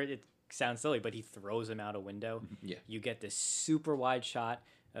it sounds silly, but he throws them out a window. Yeah. You get this super wide shot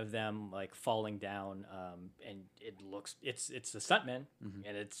of them like falling down, and it's the stuntman,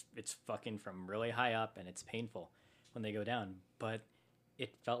 and it's fucking from really high up, and it's painful when they go down, but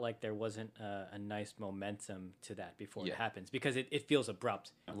it felt like there wasn't a nice momentum to that before Yeah. it happens because it feels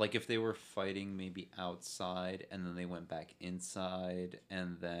abrupt. Like if they were fighting maybe outside and then they went back inside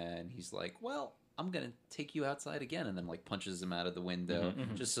and then he's like, well, I'm going to take you outside again, and then like punches him out of the window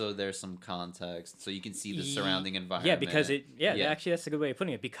just so there's some context so you can see the surrounding environment. Yeah, because Yeah. actually that's a good way of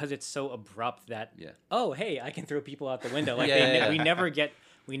putting it because it's so abrupt that Yeah. oh hey, I can throw people out the window. Like Yeah.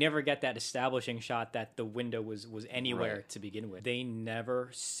 we never get that establishing shot that the window was anywhere Right. to begin with. They never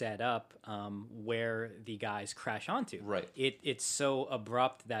set up where the guys crash onto. Right. It's so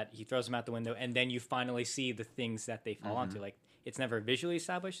abrupt that he throws them out the window and then you finally see the things that they fall onto. Like it's never visually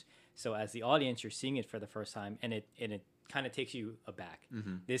established. So as the audience, you're seeing it for the first time, and it kind of takes you aback.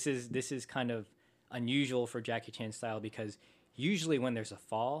 This is kind of unusual for Jackie Chan style because usually when there's a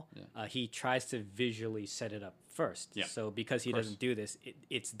fall, he tries to visually set it up first. Yeah, So because he course. doesn't do this,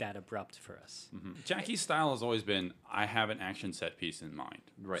 it's that abrupt for us. Jackie's style has always been, I have an action set piece in mind.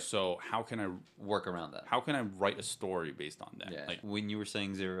 Right. So how can I Work around that. how can I write a story based on that? Yeah. Like, When you were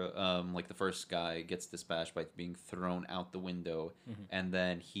saying Zero, like the first guy gets dispatched by being thrown out the window, and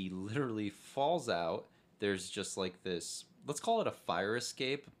then he literally falls out. There's just like this, let's call it a fire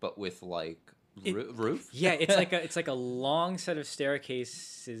escape, but with like roof. Yeah, it's like a long set of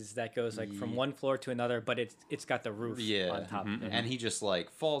staircases that goes like from one floor to another, but it's got the roof on top of it. And he just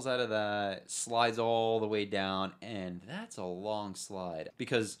like falls out of that, slides all the way down, and that's a long slide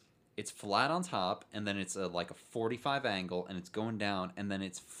because it's flat on top, and then it's like a 45 angle, and it's going down, and then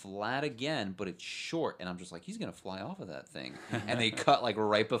it's flat again, but it's short, and I'm just like, he's gonna fly off of that thing, and they cut like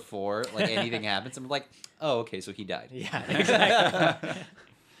right before like anything happens. I'm like, oh, okay, so he died. Yeah, exactly.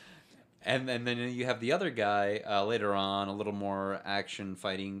 And then you have the other guy later on, a little more action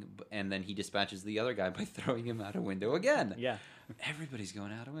fighting, and then he dispatches the other guy by throwing him out a window again. Yeah. Everybody's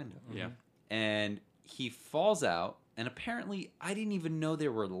going out a window. yeah. And he falls out, and apparently I didn't even know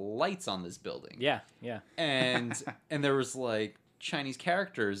there were lights on this building. Yeah, yeah. And there was like Chinese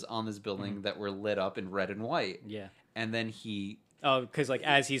characters on this building that were lit up in red and white. Yeah. And then he Oh, because like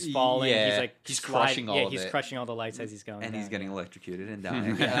as he's falling, Yeah, he's like he's crushing all of he's it. crushing all the lights as he's going. and down, he's getting yeah. electrocuted and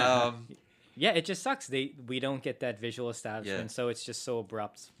dying. Yeah, it just sucks. We don't get that visual establishment, Yeah. so it's just so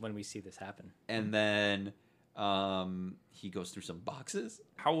abrupt when we see this happen. And then he goes through some boxes.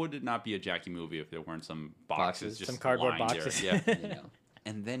 How would it not be a Jackie movie if there weren't some boxes, just Some cardboard lying there? boxes. Yeah. You know.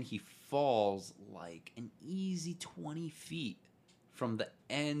 And then he falls like an easy 20 feet from the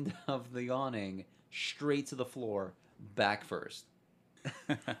end of the awning straight to the floor, back first.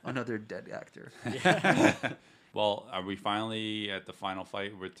 Another dead actor. Well, are we finally at the final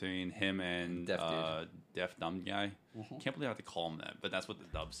fight between him and Deaf dude. Deaf Dumb guy? Can't believe I have to call him that, but that's what the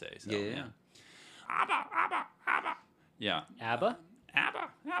dub say. So, Yeah. Abba, Abba, Abba. Yeah. ABBA? ABBA,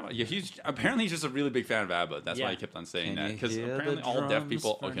 ABBA. Yeah, he's just a really big fan of ABBA. That's why Yeah. he kept on saying Can that. you Because hear apparently the all deaf drums,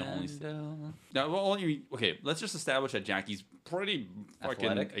 people can only. Fernando? Now, okay, let's just establish that Jackie's pretty fucking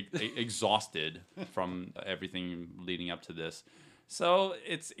Athletic? exhausted from everything leading up to this. So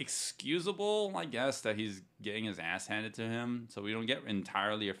it's excusable, I guess, that he's getting his ass handed to him. So we don't get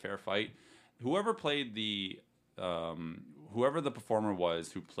entirely a fair fight. Whoever played whoever the performer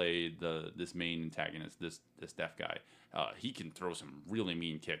was who played this main antagonist, this deaf guy, he can throw some really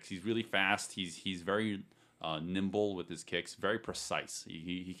mean kicks. He's really fast. He's very nimble with his kicks, very precise.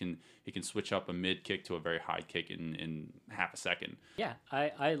 He can switch up a mid kick to a very high kick in half a second. Yeah,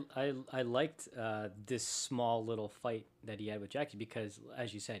 I liked this small little fight that he had with Jackie because,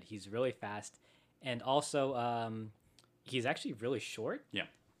 as you said, he's really fast, and also he's actually really short. Yeah.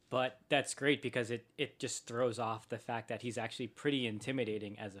 But that's great because it just throws off the fact that he's actually pretty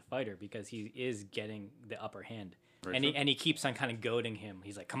intimidating as a fighter because he is getting the upper hand. Very And true. he keeps on kind of goading him.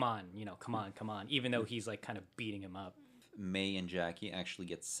 He's like, come on, come on, even though he's like kind of beating him up. May and Jackie actually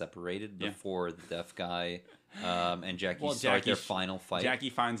get separated Yeah. before the deaf guy and Jackie Well, start their Jackie- final fight. Jackie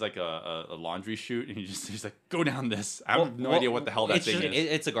finds like a laundry chute and he's like, go down this. I have no idea what the hell that it's thing just- is.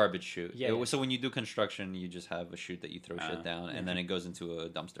 It's a garbage chute. Yeah. So when you do construction, you just have a chute that you throw shit down, and then it goes into a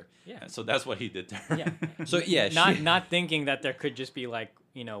dumpster. Yeah. So that's what he did there. Yeah. So yeah, Not thinking that there could just be like,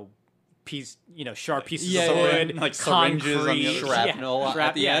 sharp pieces Yeah, of yeah, wood, like syringes on the concrete, other shrapnel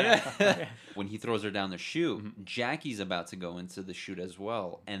at the yeah, end. yeah. When he throws her down the chute, Jackie's about to go into the chute as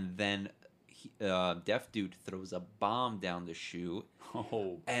well, and then deaf dude throws a bomb down the chute,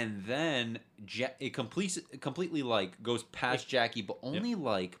 Oh. and then it completely like goes past Jackie, but only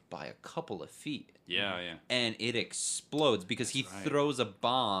like by a couple of feet, Yeah. and it explodes because he right. throws a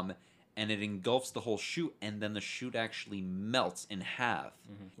bomb. And it engulfs the whole chute, and then the chute actually melts in half.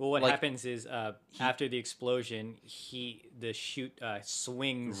 Well, what Like, happens is after the explosion, the chute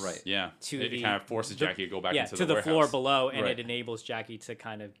swings Right. Yeah. to it the kind of forces Jackie to go back into to the the floor warehouse. below, and Right. it enables Jackie to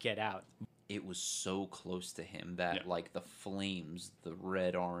kind of get out. It was so close to him that Yeah. like the flames, the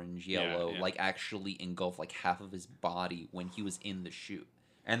red, orange, Yeah, yellow, yeah. like actually engulfed like half of his body when he was in the chute.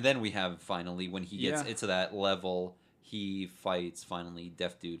 And then we have finally when he gets Yeah. into that level, he fights finally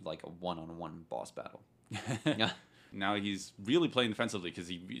Deaf Dude like a one-on-one boss battle. Yeah. Now he's really playing defensively because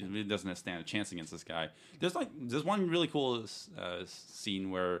he really doesn't stand a chance against this guy. There's one really cool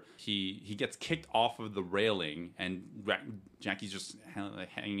scene where he gets kicked off of the railing and Jackie's just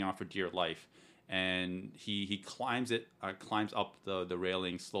hanging on for dear life, and he climbs up the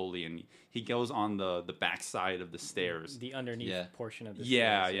railing slowly, and he goes on the backside of the stairs. The underneath portion of the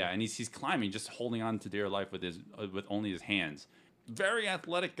Yeah, stairs. yeah, and he's climbing, just holding on to dear life with only his hands. Very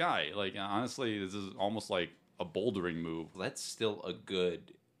athletic guy. Like, honestly, this is almost like a bouldering move. That's still a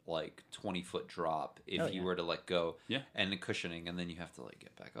good like 20-foot drop if Oh, you yeah. were to let go. Yeah. And the cushioning, and then you have to like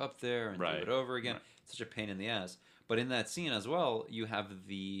get back up there and Right. do it over again. Right. Such a pain in the ass. But in that scene as well, you have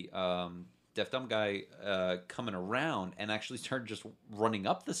the deaf dumb guy coming around and actually start just running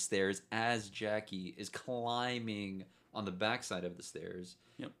up the stairs as Jackie is climbing on the backside of the stairs.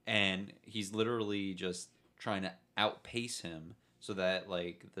 Yep. And he's literally just trying to outpace him so that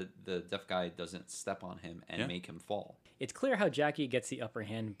like the deaf guy doesn't step on him and Yeah. make him fall. It's clear how Jackie gets the upper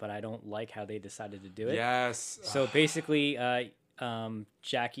hand, but I don't like how they decided to do it. Yes. So basically,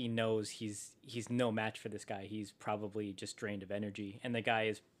 Jackie knows he's no match for this guy. He's probably just drained of energy, and the guy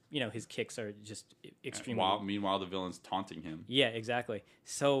is, his kicks are just extremely. Meanwhile, the villain's taunting him. Yeah, exactly.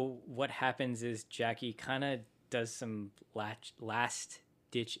 So what happens is Jackie kind of does some last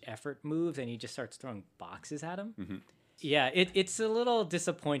ditch effort moves, and he just starts throwing boxes at him. Mm-hmm. Yeah, it's a little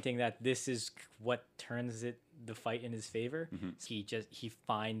disappointing that this is what turns the fight in his favor. Mm-hmm. He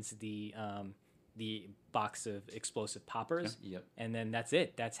finds the box of explosive poppers, Yep. and then that's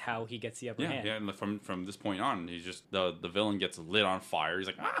it. That's how he gets the upper hand. Yeah, and from this point on, he's just the villain gets lit on fire. He's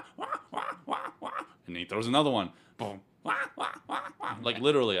like, wah, wah, wah, wah, and he throws another one. Boom, wah, wah, wah, wah. Like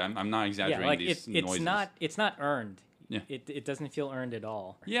literally, I'm not exaggerating Yeah, like these it's noises. it's not earned. Yeah. It doesn't feel earned at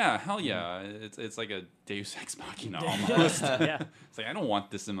all. Yeah, hell yeah. It's like a Deus Ex Machina almost. Yeah. It's like I don't want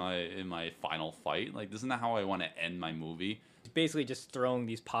this in my final fight. Like this is not how I want to end my movie. Basically just throwing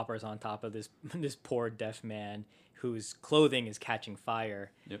these poppers on top of this poor deaf man whose clothing is catching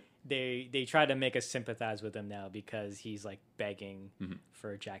fire. Yep. They try to make us sympathize with him now because he's like begging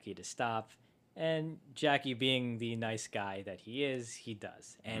for Jackie to stop. And Jackie, being the nice guy that he is, he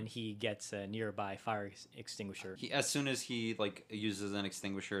does. And he gets a nearby fire extinguisher. As soon as he like uses an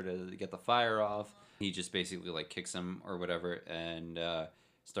extinguisher to get the fire off, he just basically like kicks him or whatever and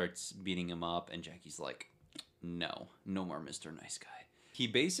starts beating him up. And Jackie's like, no more Mr. Nice Guy. He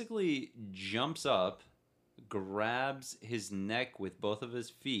basically jumps up, grabs his neck with both of his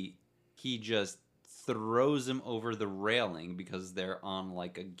feet. He just throws him over the railing because they're on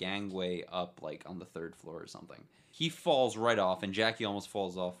like a gangway up like on the 3rd floor or something. He falls right off, and Jackie almost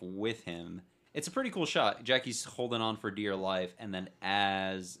falls off with him. It's a pretty cool shot. Jackie's holding on for dear life, and then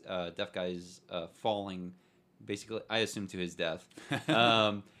as deaf guy's falling, basically, I assume to his death,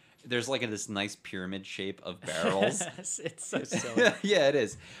 there's like this nice pyramid shape of barrels. It's so silly. Yeah, it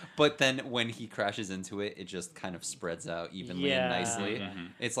is. But then when he crashes into it, it just kind of spreads out evenly Yeah. and nicely. Mhm.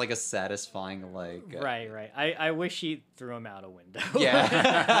 It's like a satisfying, like... Right. I wish he threw him out a window.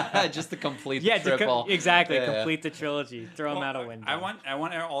 Yeah, just to complete the triple. Exactly. Yeah. Complete the trilogy. Throw him Well, out a window. I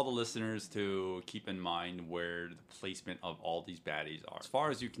want all the listeners to keep in mind where the placement of all these baddies are. As far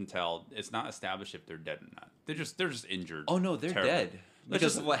as you can tell, it's not established if they're dead or not. They're just injured. Oh, no, they're terribly. dead. Let's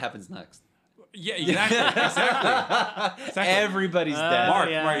Because just- of what happens next. Yeah, exactly. Everybody's dead. Mark,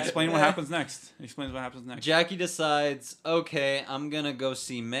 yeah. Mark, explain what happens next. Explain what happens next. Jackie decides, okay, I'm gonna go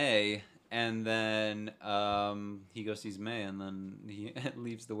see May, and then he goes sees May, and then he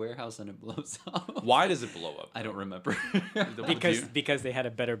leaves the warehouse, and it blows up. Why does it blow up? I don't remember. because they had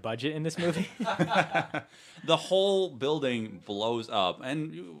a better budget in this movie. The whole building blows up,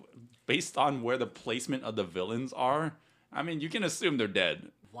 and based on where the placement of the villains are, I mean, you can assume they're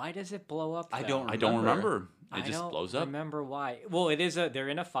dead. Why does it blow up? I though? don't I don't remember. I It just don't blows up. remember why. Well, they're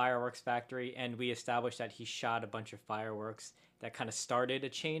in a fireworks factory, and we established that he shot a bunch of fireworks that kind of started a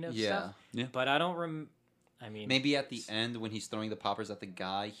chain of Yeah. stuff. Yeah. But I don't I mean, Maybe at the end when he's throwing the poppers at the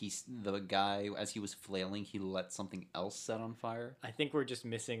guy, the guy as he was flailing, he let something else set on fire. I think we're just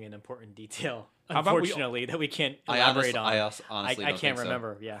missing an important detail, How about we- unfortunately, that we can't elaborate on. I honestly I don't can't think so.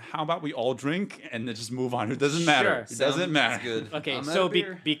 remember. Yeah. How about we all drink and then just move on? It doesn't matter. Sure. It doesn't Sounds matter. good. Okay, I'm out so of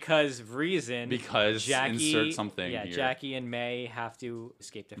beer. because reason Because Jackie, insert something yeah, here. Jackie and May have to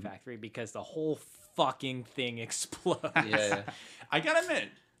escape the factory because the whole fucking thing explodes. Yeah. I gotta admit,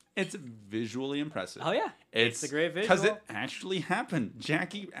 it's visually impressive. Oh yeah, it's a great because visual. it actually happened.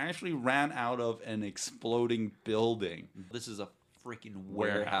 Jackie actually ran out of an exploding building. This is a freaking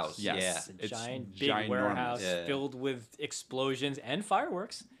warehouse. Yes. It's a It's giant, big ginormous. warehouse Yeah. filled with explosions and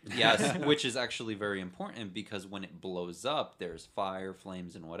fireworks. Yeah. Yes, which is actually very important because when it blows up, there's fire,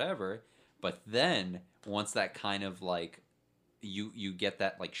 flames, and whatever. But then once that kind of like you get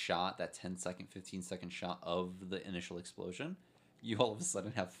that like shot, that 10-second, 15-second shot of the initial explosion, you all of a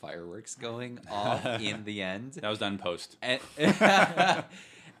sudden have fireworks going off in the end. That was done in post.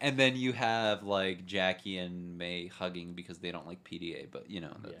 And then you have like Jackie and May hugging because they don't like PDA, but you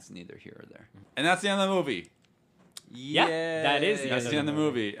know that's neither here or there. And that's the end of the movie. Yeah, that is the That's end the of end the of the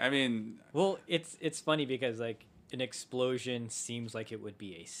movie. I mean, Well, it's funny because like an explosion seems like it would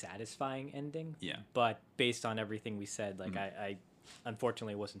be a satisfying ending. Yeah. But based on everything we said, like I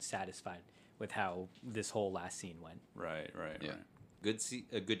unfortunately wasn't satisfied with how this whole last scene went. right. Yeah.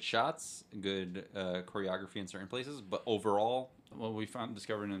 Good shots, good choreography in certain places, but overall, Well, we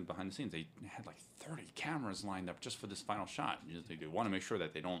discovered in behind the scenes they had like 30 cameras lined up just for this final shot. They want to make sure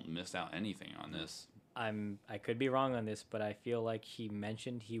that they don't miss out anything on this. I could be wrong on this, but I feel like he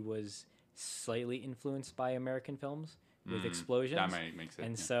mentioned he was slightly influenced by American films with explosions. That might make sense.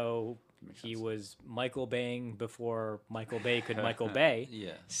 And yeah. so Makes he sense. was Michael Baying before Michael Bay could Michael Bay.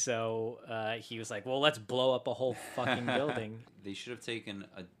 yeah, So he was like, well, let's blow up a whole fucking building. they should have taken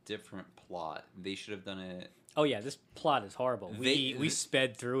a different plot. They should have done it. Oh, yeah, this plot is horrible. We They-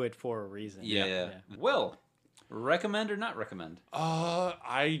 sped through it for a reason. Yeah. Will, recommend or not recommend?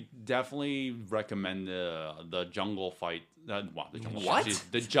 I definitely recommend the jungle fight. The jungle What?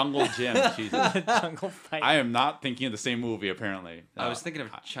 The jungle gym. Jesus. Jungle fight. I am not thinking of the same movie. Apparently, I was thinking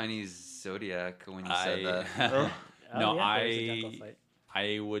of Chinese Zodiac when you said that. Oh, no, yeah, there's a jungle fight.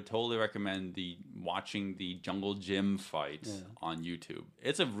 I would totally recommend watching the jungle gym fight on YouTube.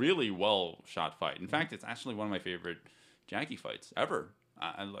 It's a really well shot fight. In fact, it's actually one of my favorite Jackie fights ever.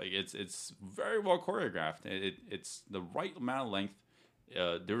 It's very well choreographed. It's the right amount of length.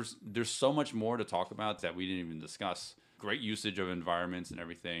 There's so much more to talk about that we didn't even discuss. Great usage of environments and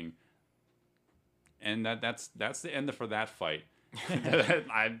everything. And that's the end for that fight.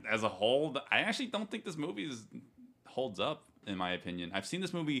 As a whole, I actually don't think this movie holds up, in my opinion. I've seen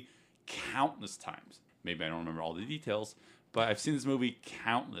this movie countless times. Maybe I don't remember all the details, but I've seen this movie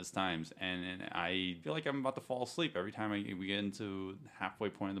countless times, and I feel like I'm about to fall asleep every time we get into the halfway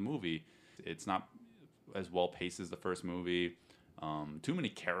point of the movie. It's not as well paced as the first movie. Too many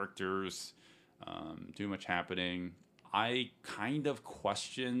characters, too much happening. I kind of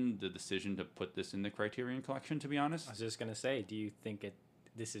question the decision to put this in the Criterion Collection, to be honest. I was just going to say, do you think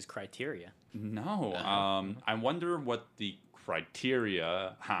this is criteria? No. I wonder what the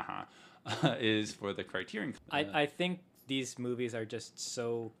criteria is for the Criterion. I think these movies are just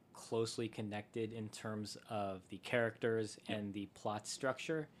so closely connected in terms of the characters and the plot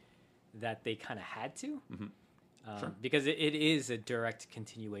structure that they kind of had to. Sure. Because it is a direct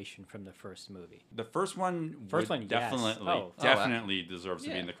continuation from the first movie. The first one First one, yes. definitely deserves to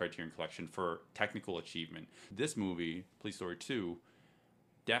be Yeah. in the Criterion Collection for technical achievement. This movie, Police Story 2,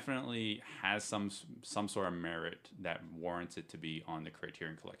 definitely has some sort of merit that warrants it to be on the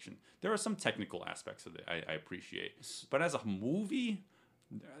Criterion Collection. There are some technical aspects of it I appreciate, but as a movie,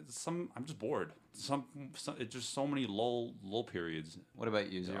 I'm just bored. It's just so many lull periods. What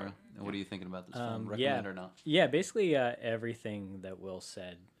about you, Zero? What are you thinking about this film? yeah. Recommend or not? Yeah, basically everything that Will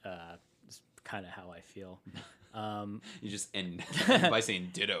said is kind of how I feel. You just end by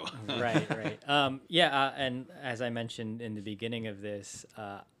saying ditto. right. And as I mentioned in the beginning of this,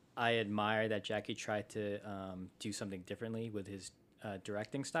 I admire that Jackie tried to do something differently with his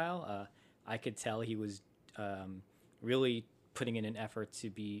directing style. I could tell he was really putting in an effort to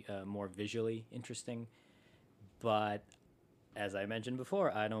be more visually interesting. But as I mentioned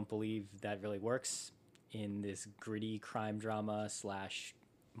before, I don't believe that really works in this gritty crime drama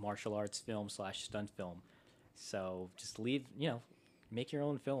 / martial arts film / stunt film. So just make your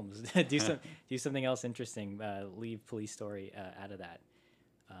own films. do something else interesting. Leave Police Story out of that.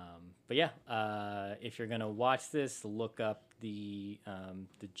 But yeah, if you're gonna watch this, look up the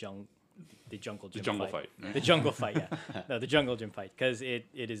jungle gym fight. Right? The jungle fight. Yeah, no, the jungle gym fight, because it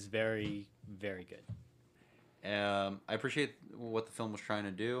is very, very good. I appreciate what the film was trying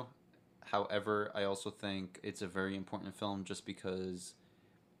to do. However, I also think it's a very important film just because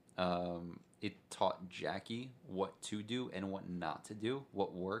it taught Jackie what to do and what not to do,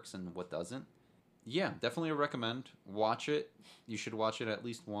 what works and what doesn't. Yeah, definitely a recommend. Watch it. You should watch it at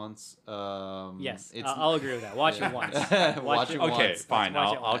least once. Yes, I'll agree with that. Watch it once. Watch it Okay, once. fine.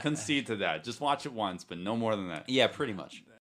 Watch it I'll once. concede to that. Just watch it once, but no more than that. Yeah, pretty much.